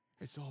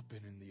 it's all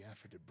been in the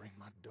effort to bring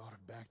my daughter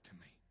back to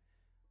me.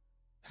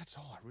 That's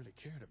all I really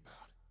cared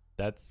about.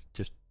 That's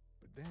just...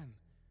 But then,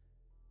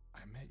 I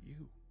met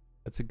you.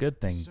 That's a good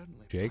thing,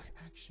 Suddenly, Jake.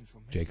 my actions were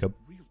making Jacob.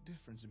 a real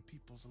difference in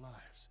people's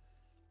lives.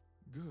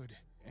 Good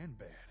and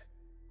bad.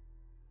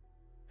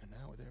 And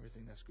now with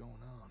everything that's going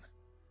on...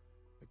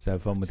 Let's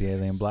have fun with the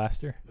alien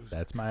blaster.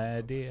 That's my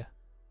idea.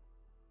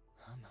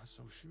 I'm not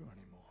so sure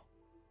anymore.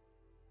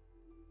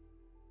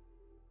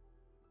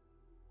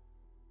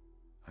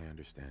 I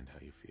understand how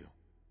you feel.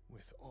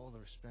 With all the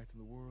respect in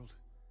the world,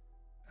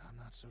 I'm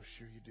not so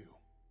sure you do.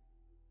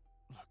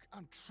 Look,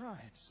 I'm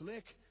trying,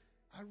 Slick.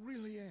 I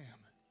really am.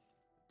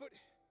 But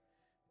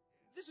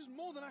this is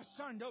more than I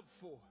signed up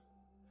for.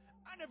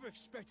 I never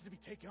expected to be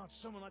taking on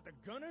someone like the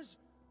Gunners.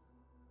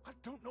 I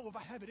don't know if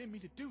I have it in me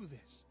to do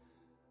this.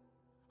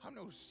 I'm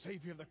no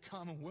savior of the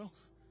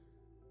Commonwealth.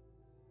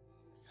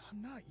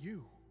 I'm not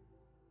you.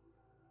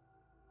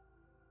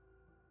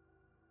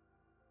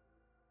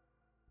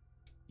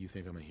 You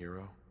think I'm a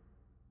hero?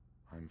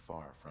 I'm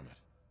far from it.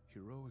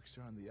 Heroics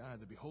are in the eye of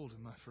the beholder,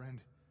 my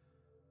friend.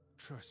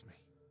 Trust me.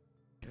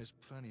 There's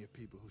plenty of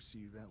people who see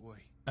you that way.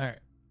 Alright.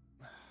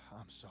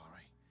 I'm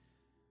sorry.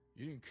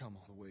 You didn't come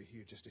all the way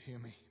here just to hear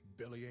me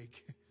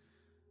bellyache.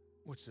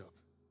 What's up?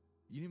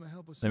 You need my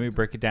help with Let me something?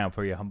 break it down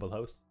for you, humble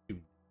host.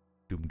 Doom,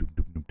 doom, doom,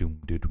 doom, doom, doom,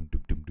 doom,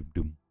 doom, doom, doom,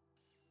 doom.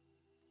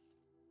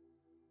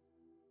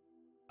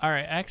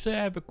 Alright, actually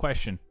I have a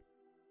question.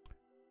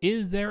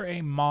 Is there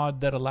a mod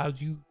that allows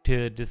you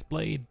to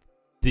display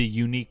the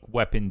unique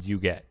weapons you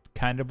get?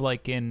 Kind of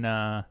like in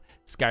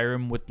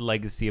Skyrim with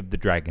Legacy of the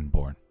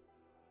Dragonborn.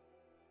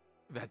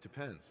 That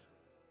depends.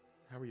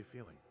 How are you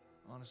feeling?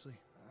 Honestly,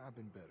 I've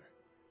been better.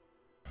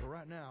 But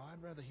right now,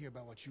 I'd rather hear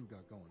about what you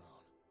got going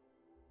on.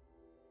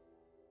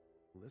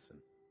 Listen.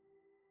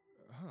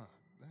 Huh,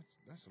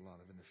 that's a lot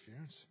of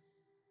interference.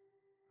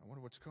 I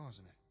wonder what's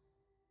causing it.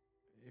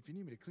 If you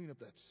need me to clean up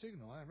that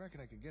signal, I reckon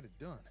I could get it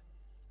done.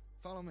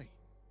 Follow me.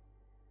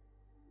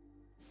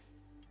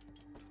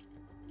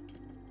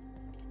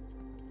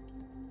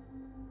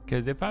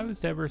 Because if I was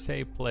to ever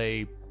say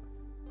play...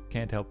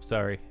 Can't help,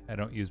 sorry. I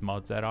don't use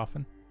mods that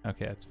often.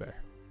 Okay, that's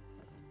fair.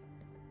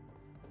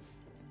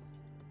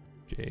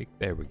 Jake,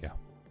 there we go.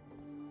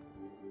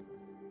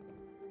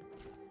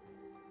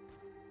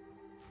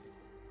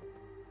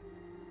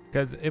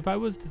 Because if I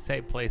was to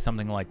say play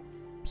something like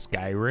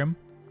Skyrim,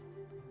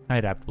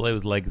 I'd have to play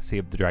with Legacy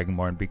of the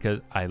Dragonborn because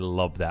I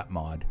love that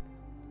mod.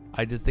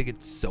 I just think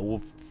it's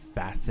so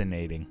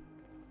fascinating.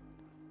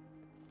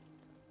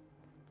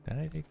 Did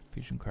I take the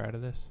fusion core out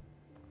of this?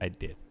 I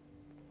did.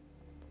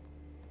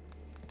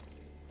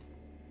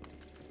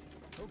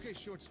 Okay,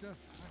 short stuff.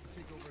 I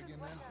can take over again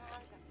now.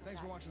 Thanks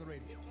for watching the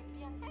radio.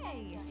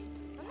 Hey,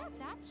 I'm not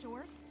that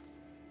short.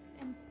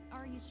 And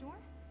are you sure?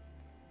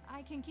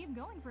 I can keep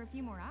going for a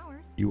few more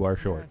hours. You are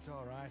short. That's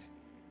all right.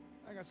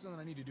 I got something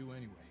I need to do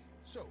anyway.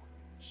 So,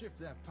 shift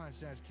that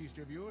pint-sized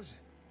keister of yours.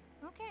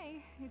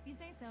 Okay, if you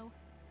say so.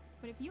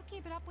 But if you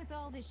keep it up with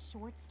all this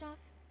short stuff,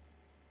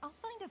 I'll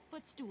find a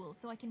footstool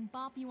so I can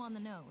bop you on the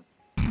nose.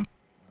 All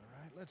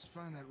right, let's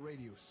find that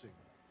radio signal.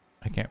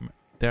 I can't remember.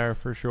 There are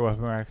for sure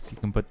weapon racks. You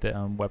can put the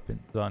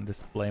weapons on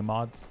display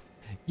mods.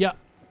 Yeah.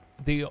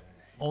 The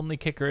only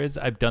kicker is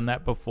I've done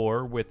that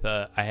before with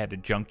I had a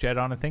junk jet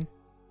on a thing.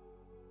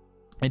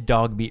 And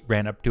Dogmeat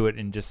ran up to it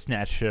and just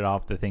snatched it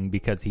off the thing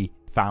because he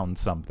found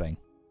something.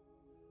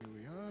 Here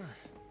we are.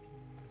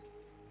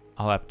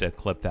 I'll have to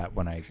clip that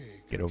when I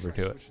Okay, get gonna over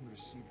try to it. switching the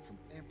receiver from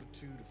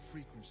amplitude to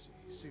frequency.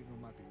 Signal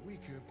might be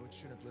weaker, but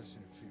should have less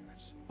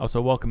interference.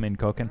 Also, welcome in,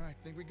 Koken. All right,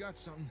 think we got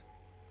something.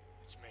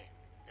 It's me,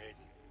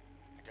 Aiden.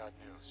 I got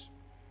news.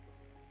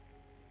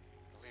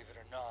 Believe it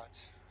or not,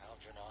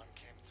 Algernon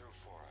came through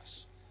for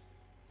us.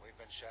 We've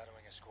been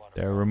shadowing a squad of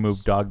Did I remove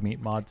Dogmeat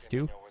mods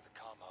too? know where the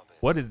comm hub is.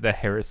 What is the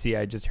heresy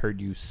I just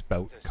heard you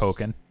spout,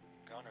 Koken?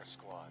 Gunner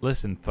squad.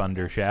 Listen,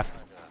 Thunder Chef.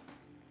 Kinda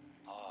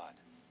odd.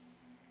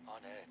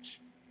 On edge.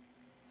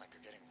 Like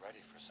they're getting ready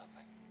for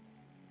something.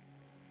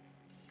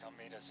 Come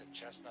meet us at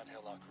Chestnut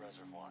Hillock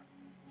Reservoir.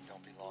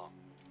 Don't be long.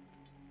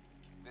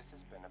 This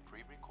has been a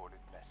pre-recorded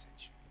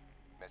message.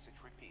 Message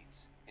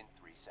repeats in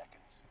 3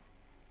 seconds.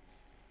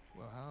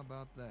 Well, how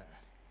about that?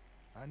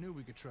 I knew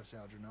we could trust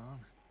Algernon.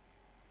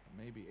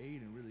 Maybe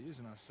Aiden really is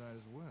on our side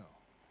as well.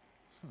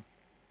 Huh.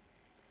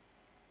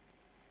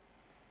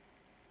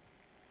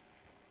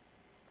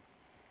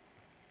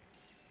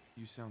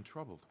 You sound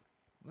troubled.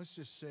 Let's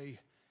just say,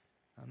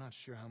 I'm not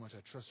sure how much I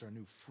trust our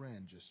new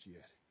friend just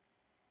yet.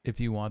 If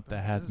you want the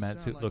hazmat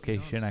suit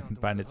location, I can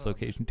find its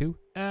location too.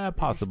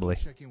 Possibly.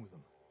 Check in with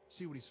him.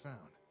 See what he's found.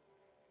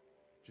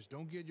 Just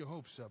don't get your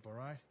hopes up, all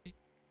right?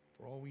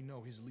 For all we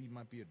know, his lead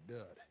might be a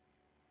dud.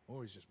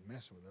 Or he's just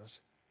messing with us.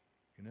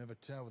 You never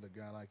tell with a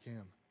guy like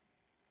him.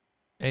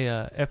 Hey,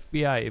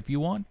 FBI, if you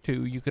want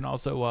to, you can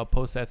also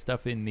post that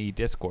stuff in the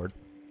Discord.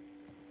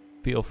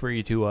 Feel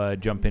free to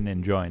jump in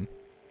and join.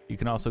 You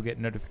can also get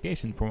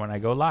notifications for when I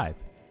go live.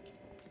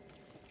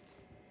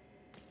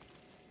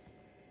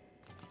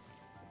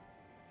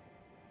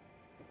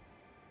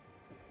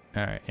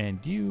 Alright, and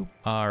you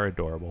are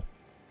adorable.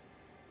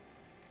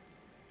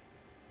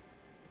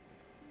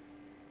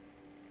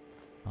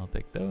 I'll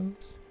take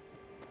those.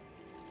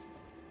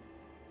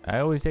 I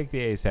always take the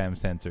ASAM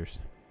sensors.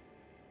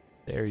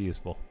 They're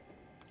useful.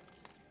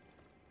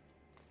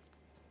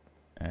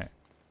 Alright,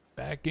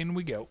 back in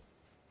we go.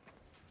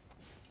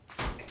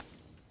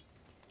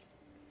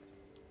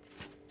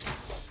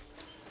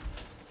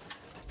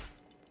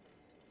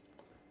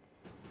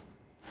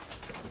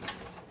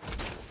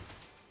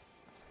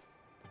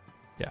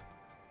 Yeah,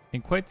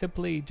 and quite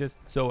simply, just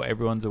so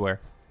everyone's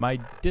aware, my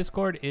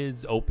Discord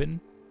is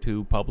open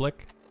to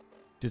public.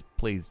 Just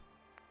please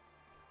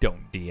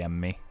don't DM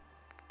me.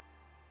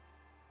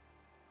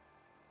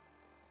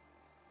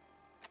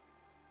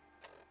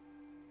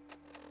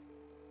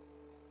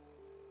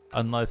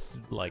 Unless,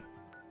 like,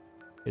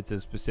 it's a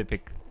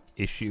specific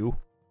issue.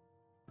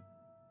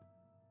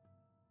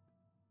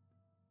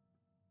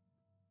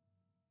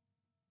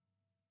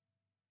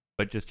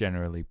 But just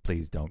generally,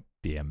 please don't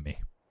DM me.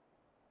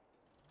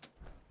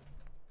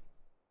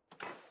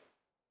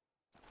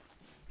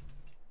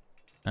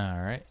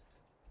 Alright.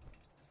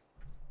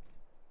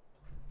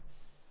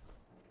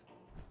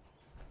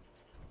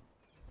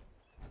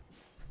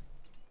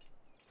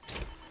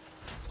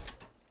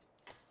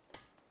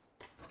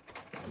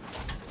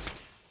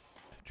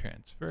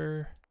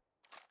 Transfer.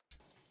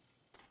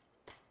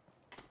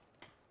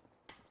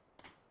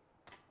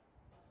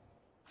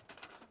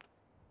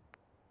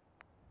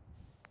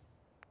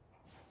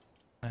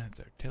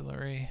 That's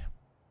artillery.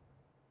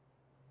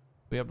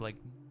 We have like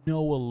no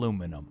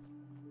aluminum.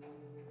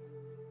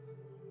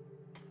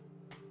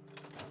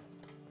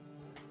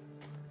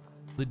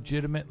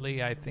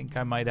 Legitimately, I think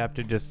I might have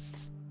to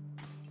just...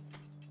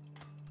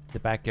 The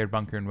backyard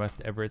bunker in West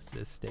Everett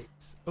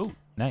Estates. Oh,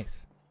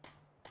 nice.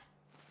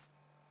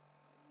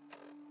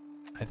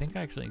 I think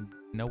I actually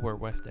know where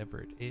West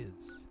Everett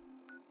is.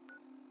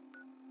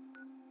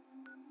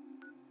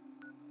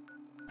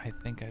 I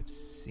think I've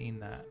seen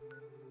that.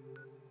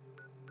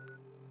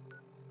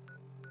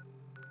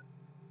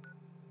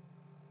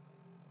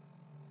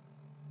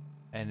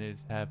 And it'd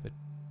have a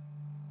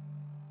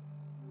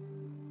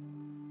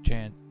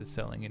chance to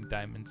selling in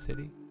Diamond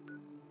City.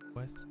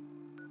 West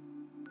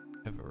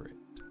Everett.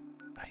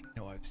 I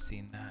know I've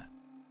seen that.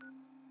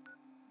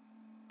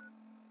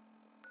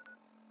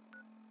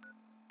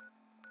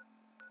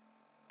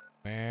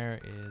 Where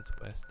is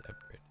West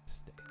Everett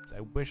Estates? I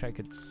wish I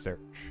could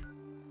search.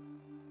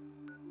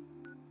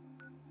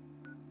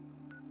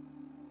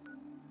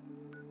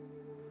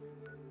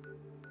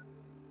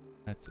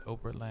 That's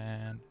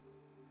Oberland.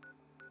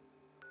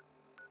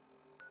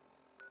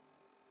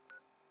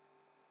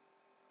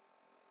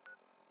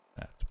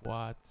 That's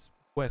Watts.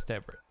 West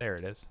Everett. There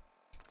it is.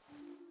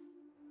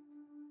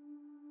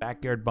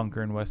 Backyard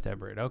bunker in West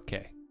Everett.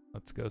 Okay.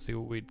 Let's go see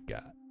what we've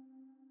got.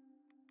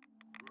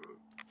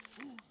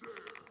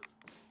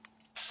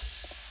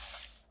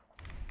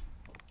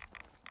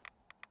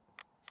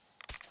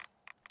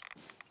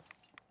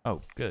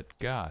 Oh, good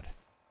God.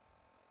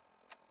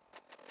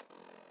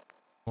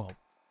 Well,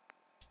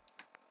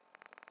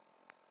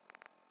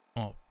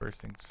 first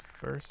things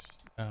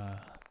first.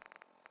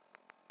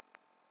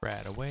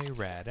 Rad away,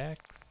 Rad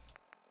X.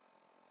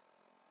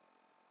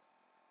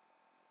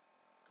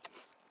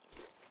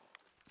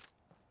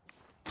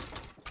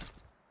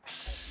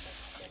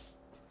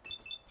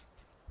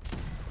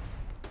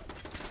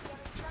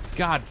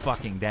 God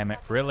fucking damn it,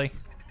 really?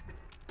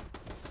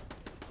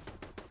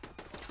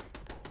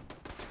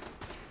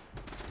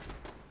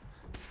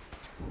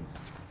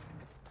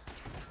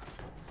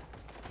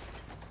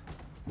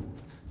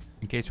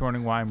 In case you're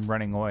wondering why I'm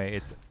running away,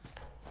 it's...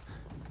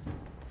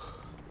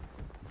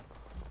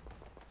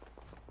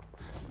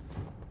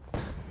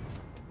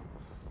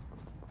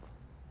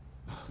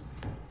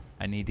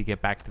 I need to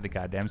get back to the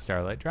goddamn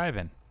Starlight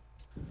Drive-In.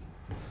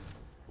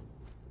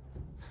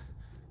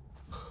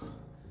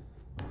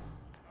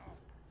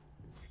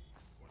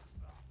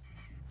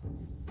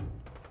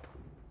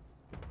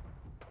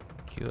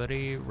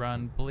 Cutie,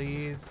 run,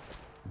 please.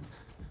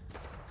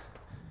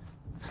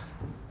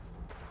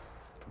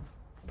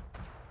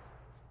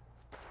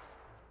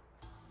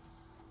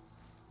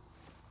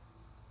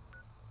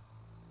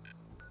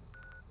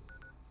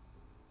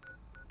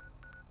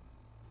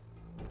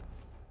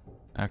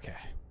 Okay.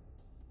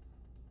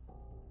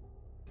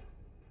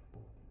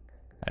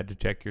 Had to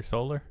check your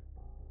solar.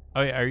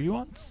 Oh yeah, are you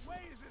on?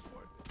 Careful.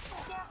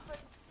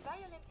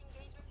 Violent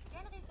engagements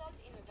can result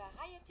in a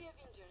variety of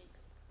injuries.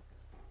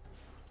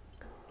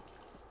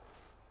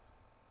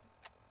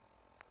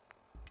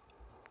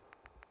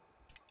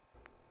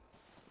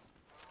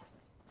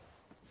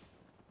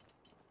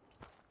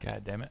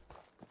 God damn it.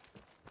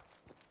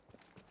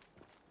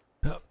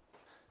 Oh.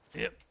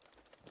 Yep.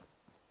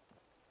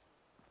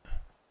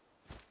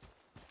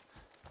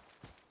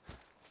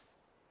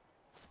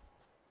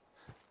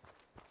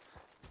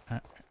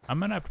 I'm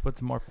gonna have to put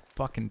some more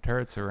fucking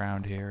turrets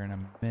around here in a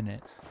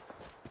minute.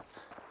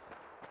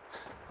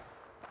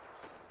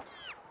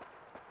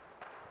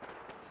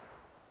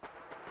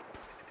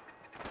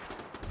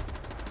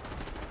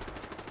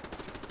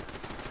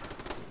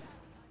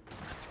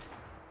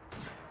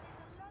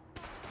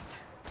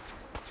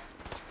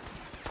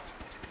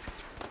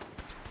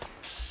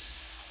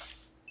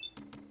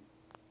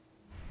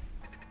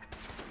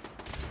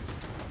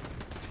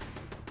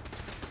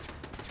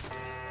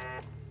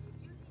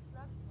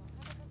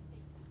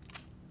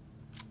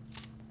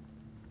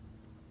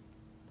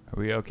 Are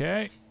we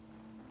okay?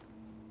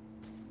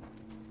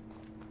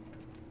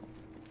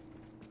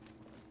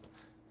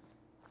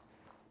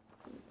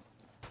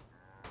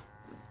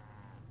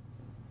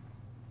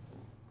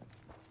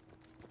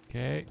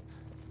 Okay.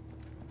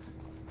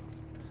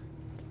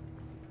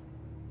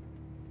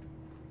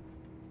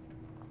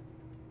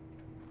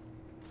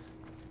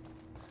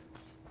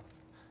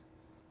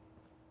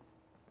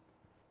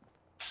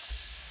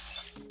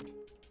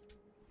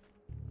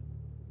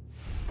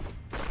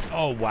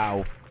 Oh,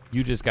 wow.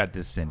 You just got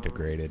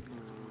disintegrated.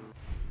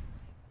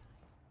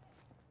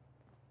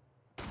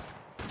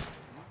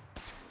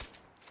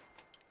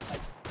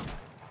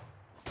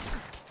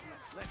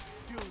 Let's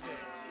do this.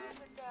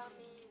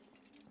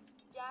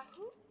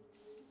 Yahoo?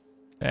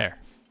 There.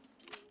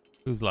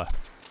 Who's left?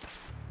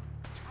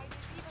 I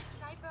believe a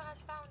sniper has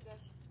found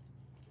us.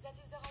 That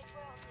is the right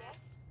word, yes?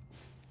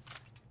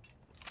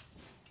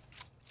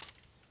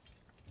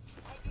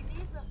 I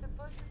believe we're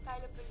supposed to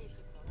file a police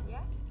report,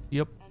 yes?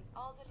 Yep. And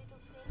all the little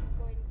things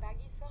go in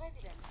baggies for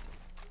evidence.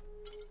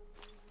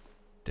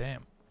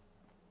 Damn.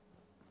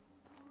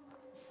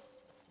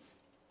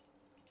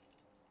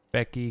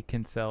 Becky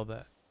can sell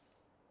that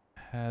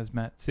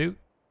hazmat suit.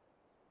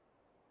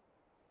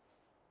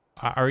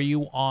 Are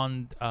you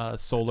on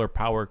solar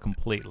power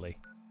completely?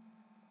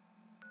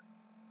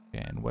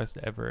 And West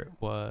Everett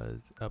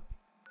was up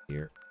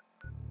here.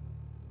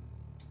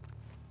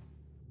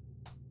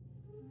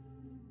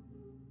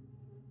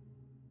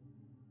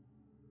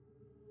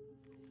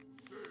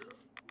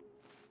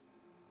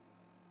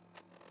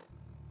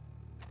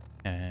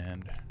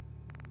 And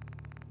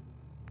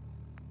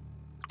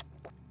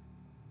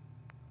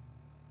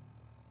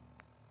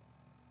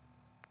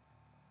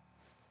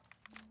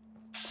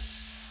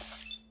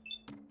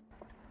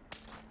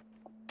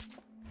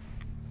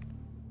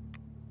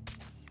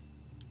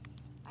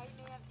I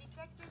may have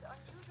detected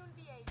unusual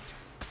behavior.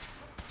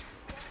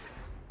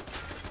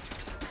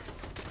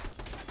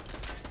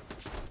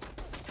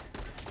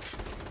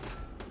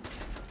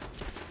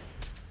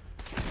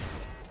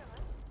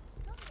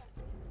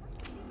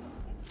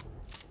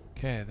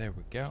 okay, there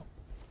we go.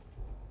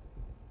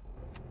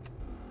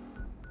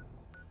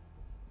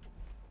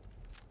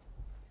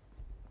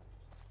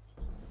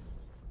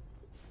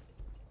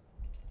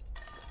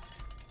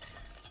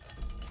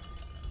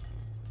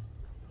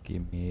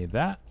 Give me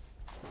that.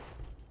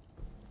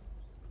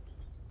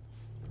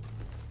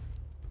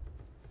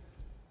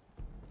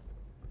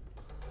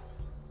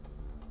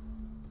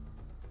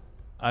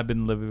 I've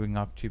been living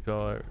off cheap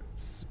oil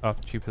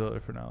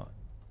for now.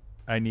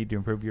 I need to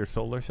improve your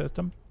solar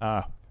system.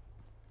 I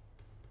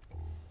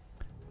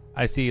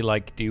see.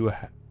 Like, do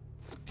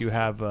you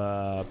have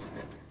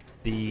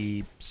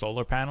the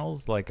solar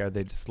panels? Like, are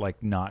they just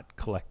like not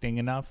collecting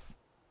enough?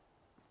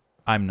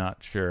 I'm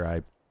not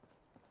sure.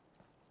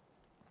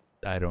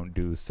 I don't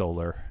do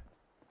solar.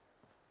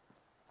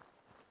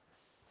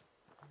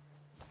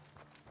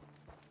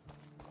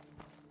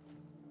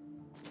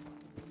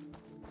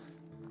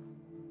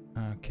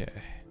 Okay.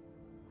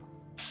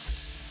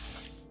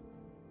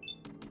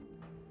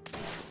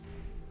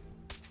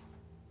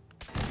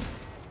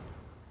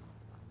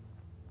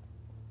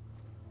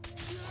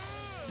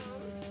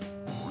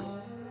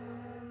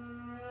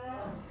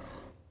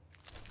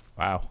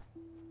 Wow.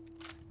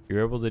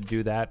 You're able to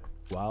do that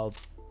while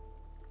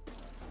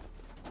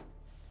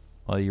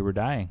you were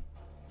dying.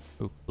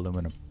 Ooh,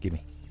 aluminum.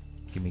 Gimme.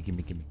 Gimme,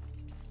 gimme, gimme.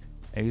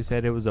 And you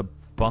said it was a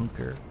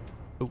bunker.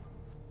 Ooh.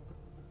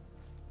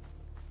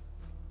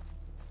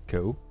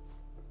 Cool.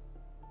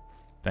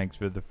 Thanks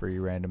for the free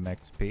random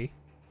XP.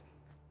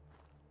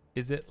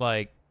 Is it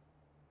like...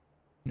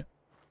 No.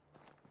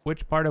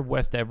 Which part of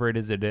West Everett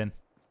is it in?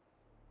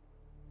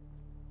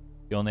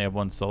 You only have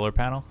one solar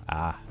panel?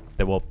 Ah,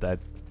 that...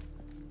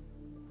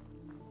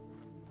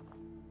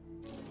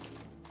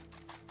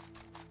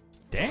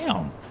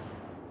 Damn!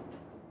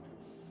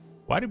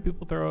 Why do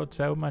people throw out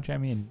so much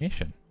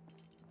ammunition?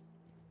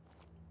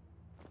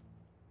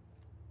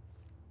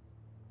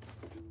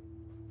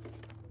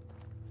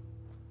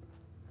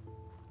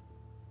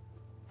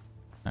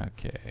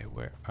 Okay,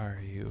 where are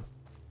you?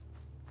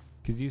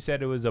 Because you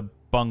said it was a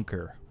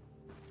bunker.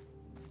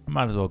 I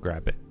might as well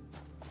grab it.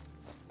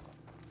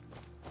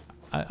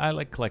 I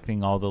like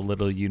collecting all the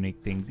little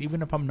unique things,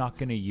 even if I'm not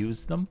going to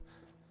use them.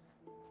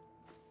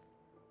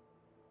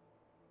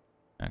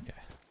 Okay.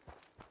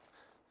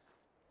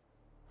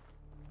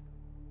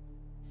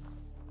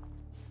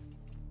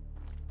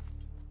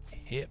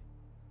 Yep.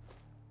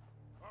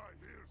 I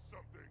hear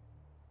something.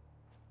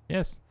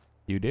 Yes,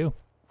 you do.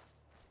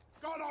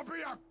 Gonna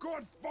be a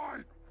good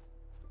fight.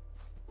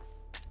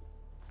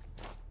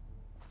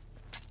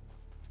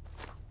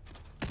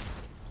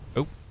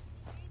 Oh.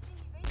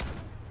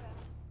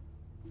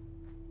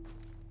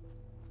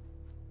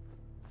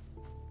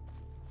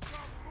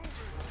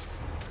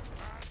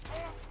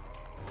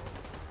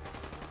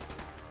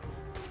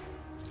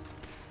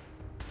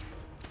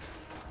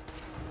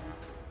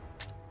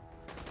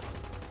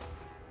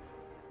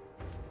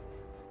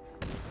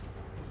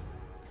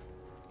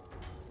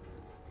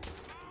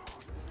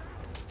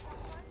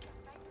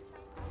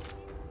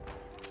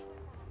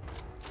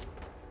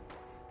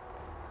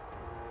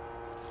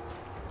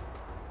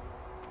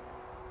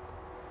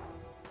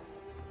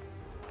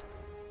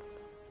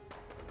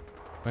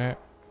 Where?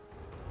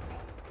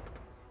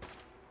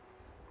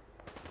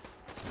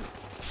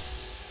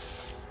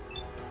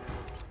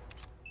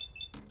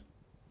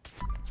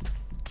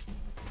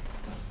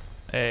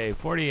 Hey,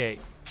 48.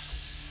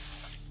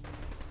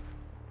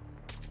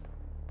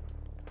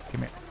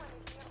 Come here.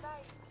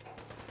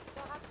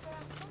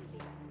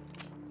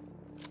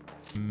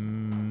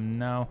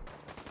 No.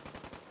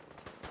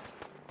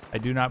 I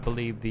do not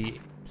believe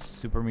the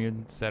super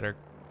mutants that are...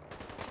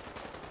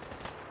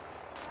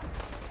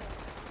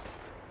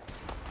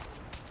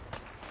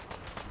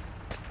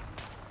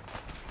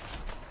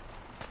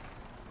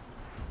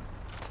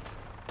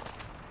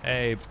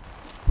 Hey,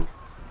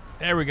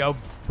 there we go.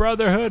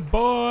 Brotherhood,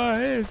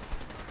 boys.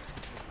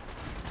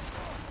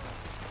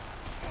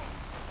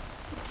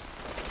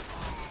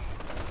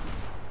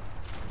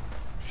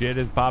 Shit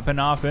is popping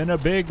off in a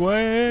big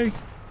way.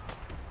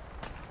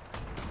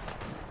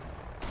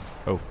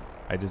 Oh,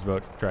 I just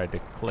about tried to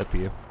clip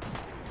you.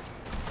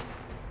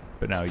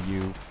 But now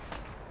you...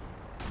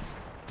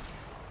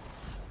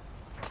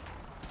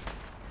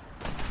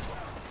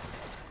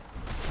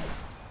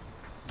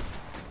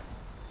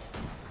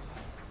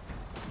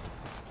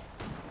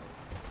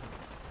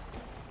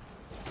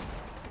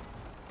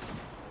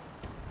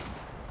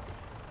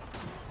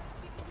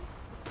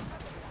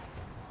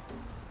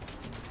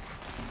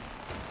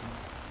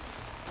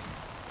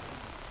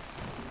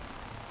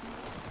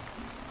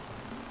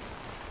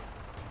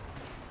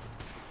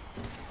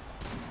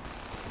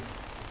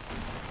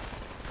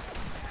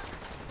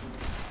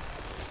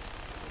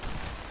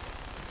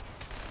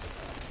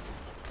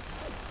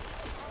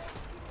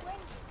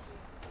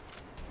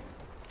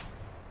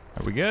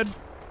 Are we good? Have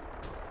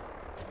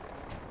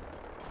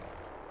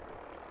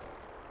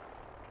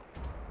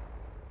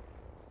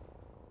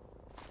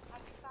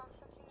you found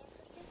something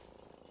interesting?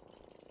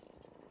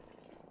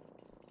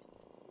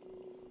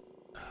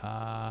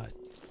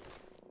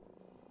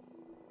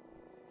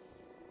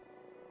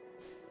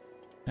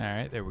 All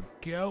right, there we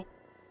go.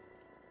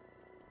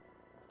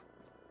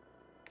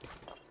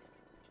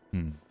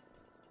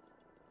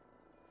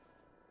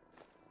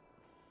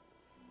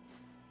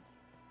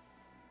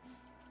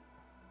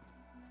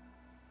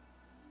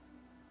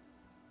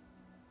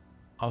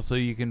 Also,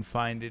 you can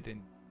find it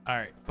in...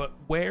 Alright, but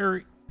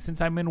where... Since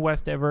I'm in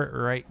West Everett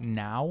right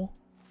now...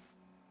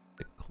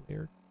 Is it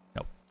clear?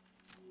 Nope.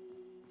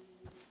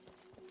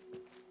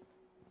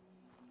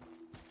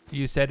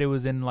 You said it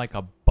was in like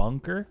a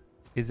bunker?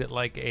 Is it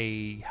like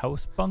a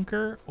house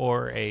bunker?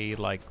 Or a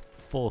like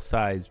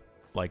full-size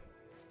like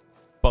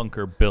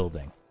bunker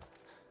building?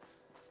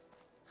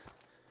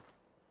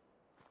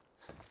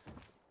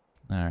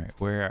 Alright,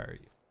 where are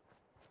you?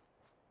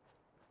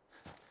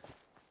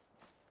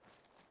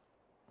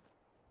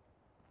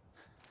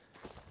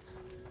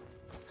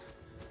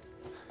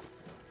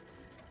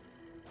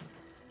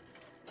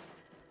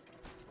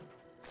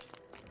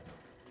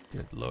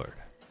 Good Lord.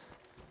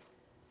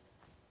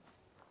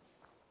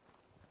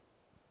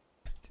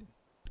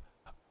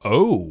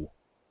 Oh.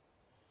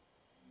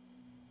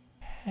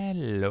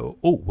 Hello.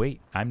 Oh, wait.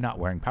 I'm not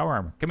wearing power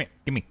armor. Come here.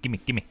 Gimme, gimme,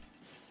 gimme.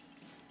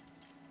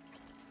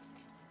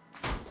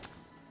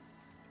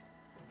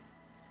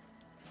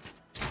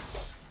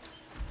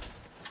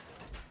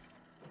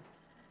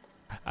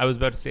 I was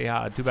about to say,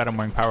 too bad I'm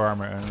wearing power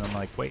armor, and I'm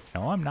like, wait,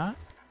 no, I'm not.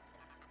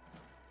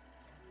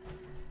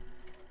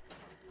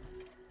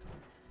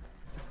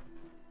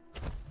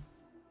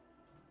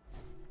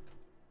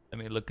 Let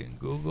me look in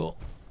Google.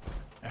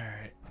 All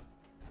right.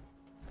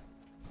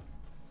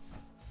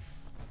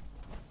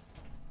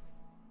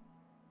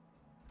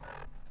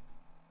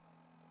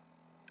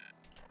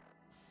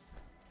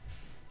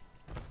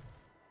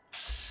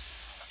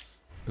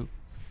 Ooh,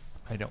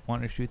 I don't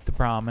want to shoot the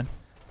Brahmin.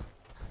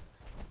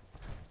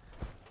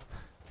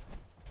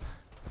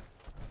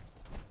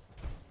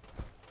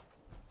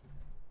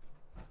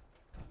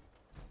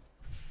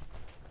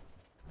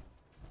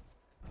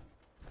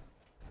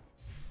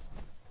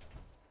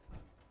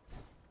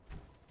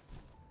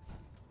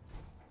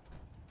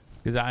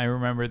 Because I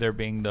remember there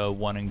being the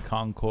one in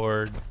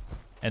Concord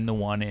and the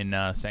one in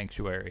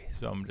Sanctuary.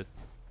 So I'm just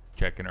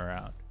checking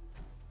around.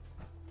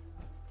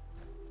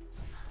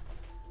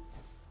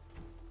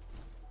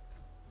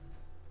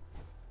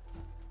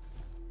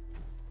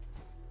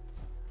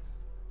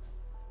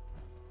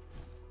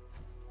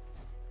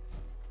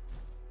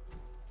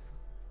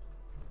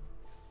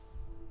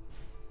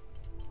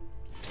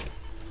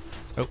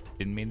 Oh,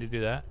 didn't mean to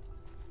do that.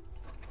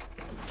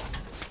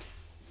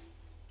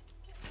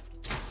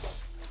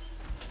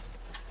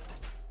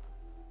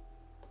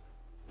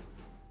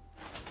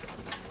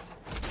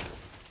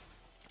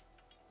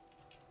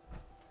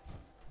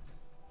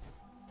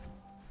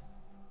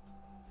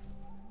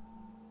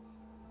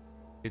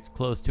 It's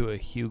close to a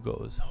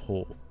Hugo's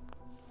hole.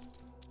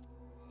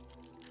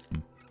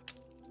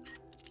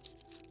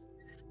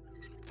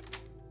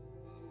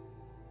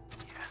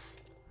 Yes.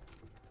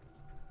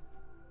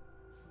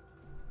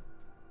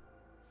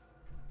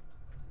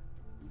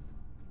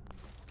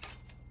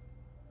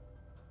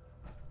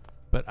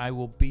 But I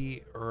will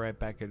be right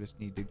back. I just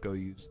need to go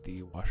use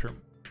the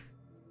washroom.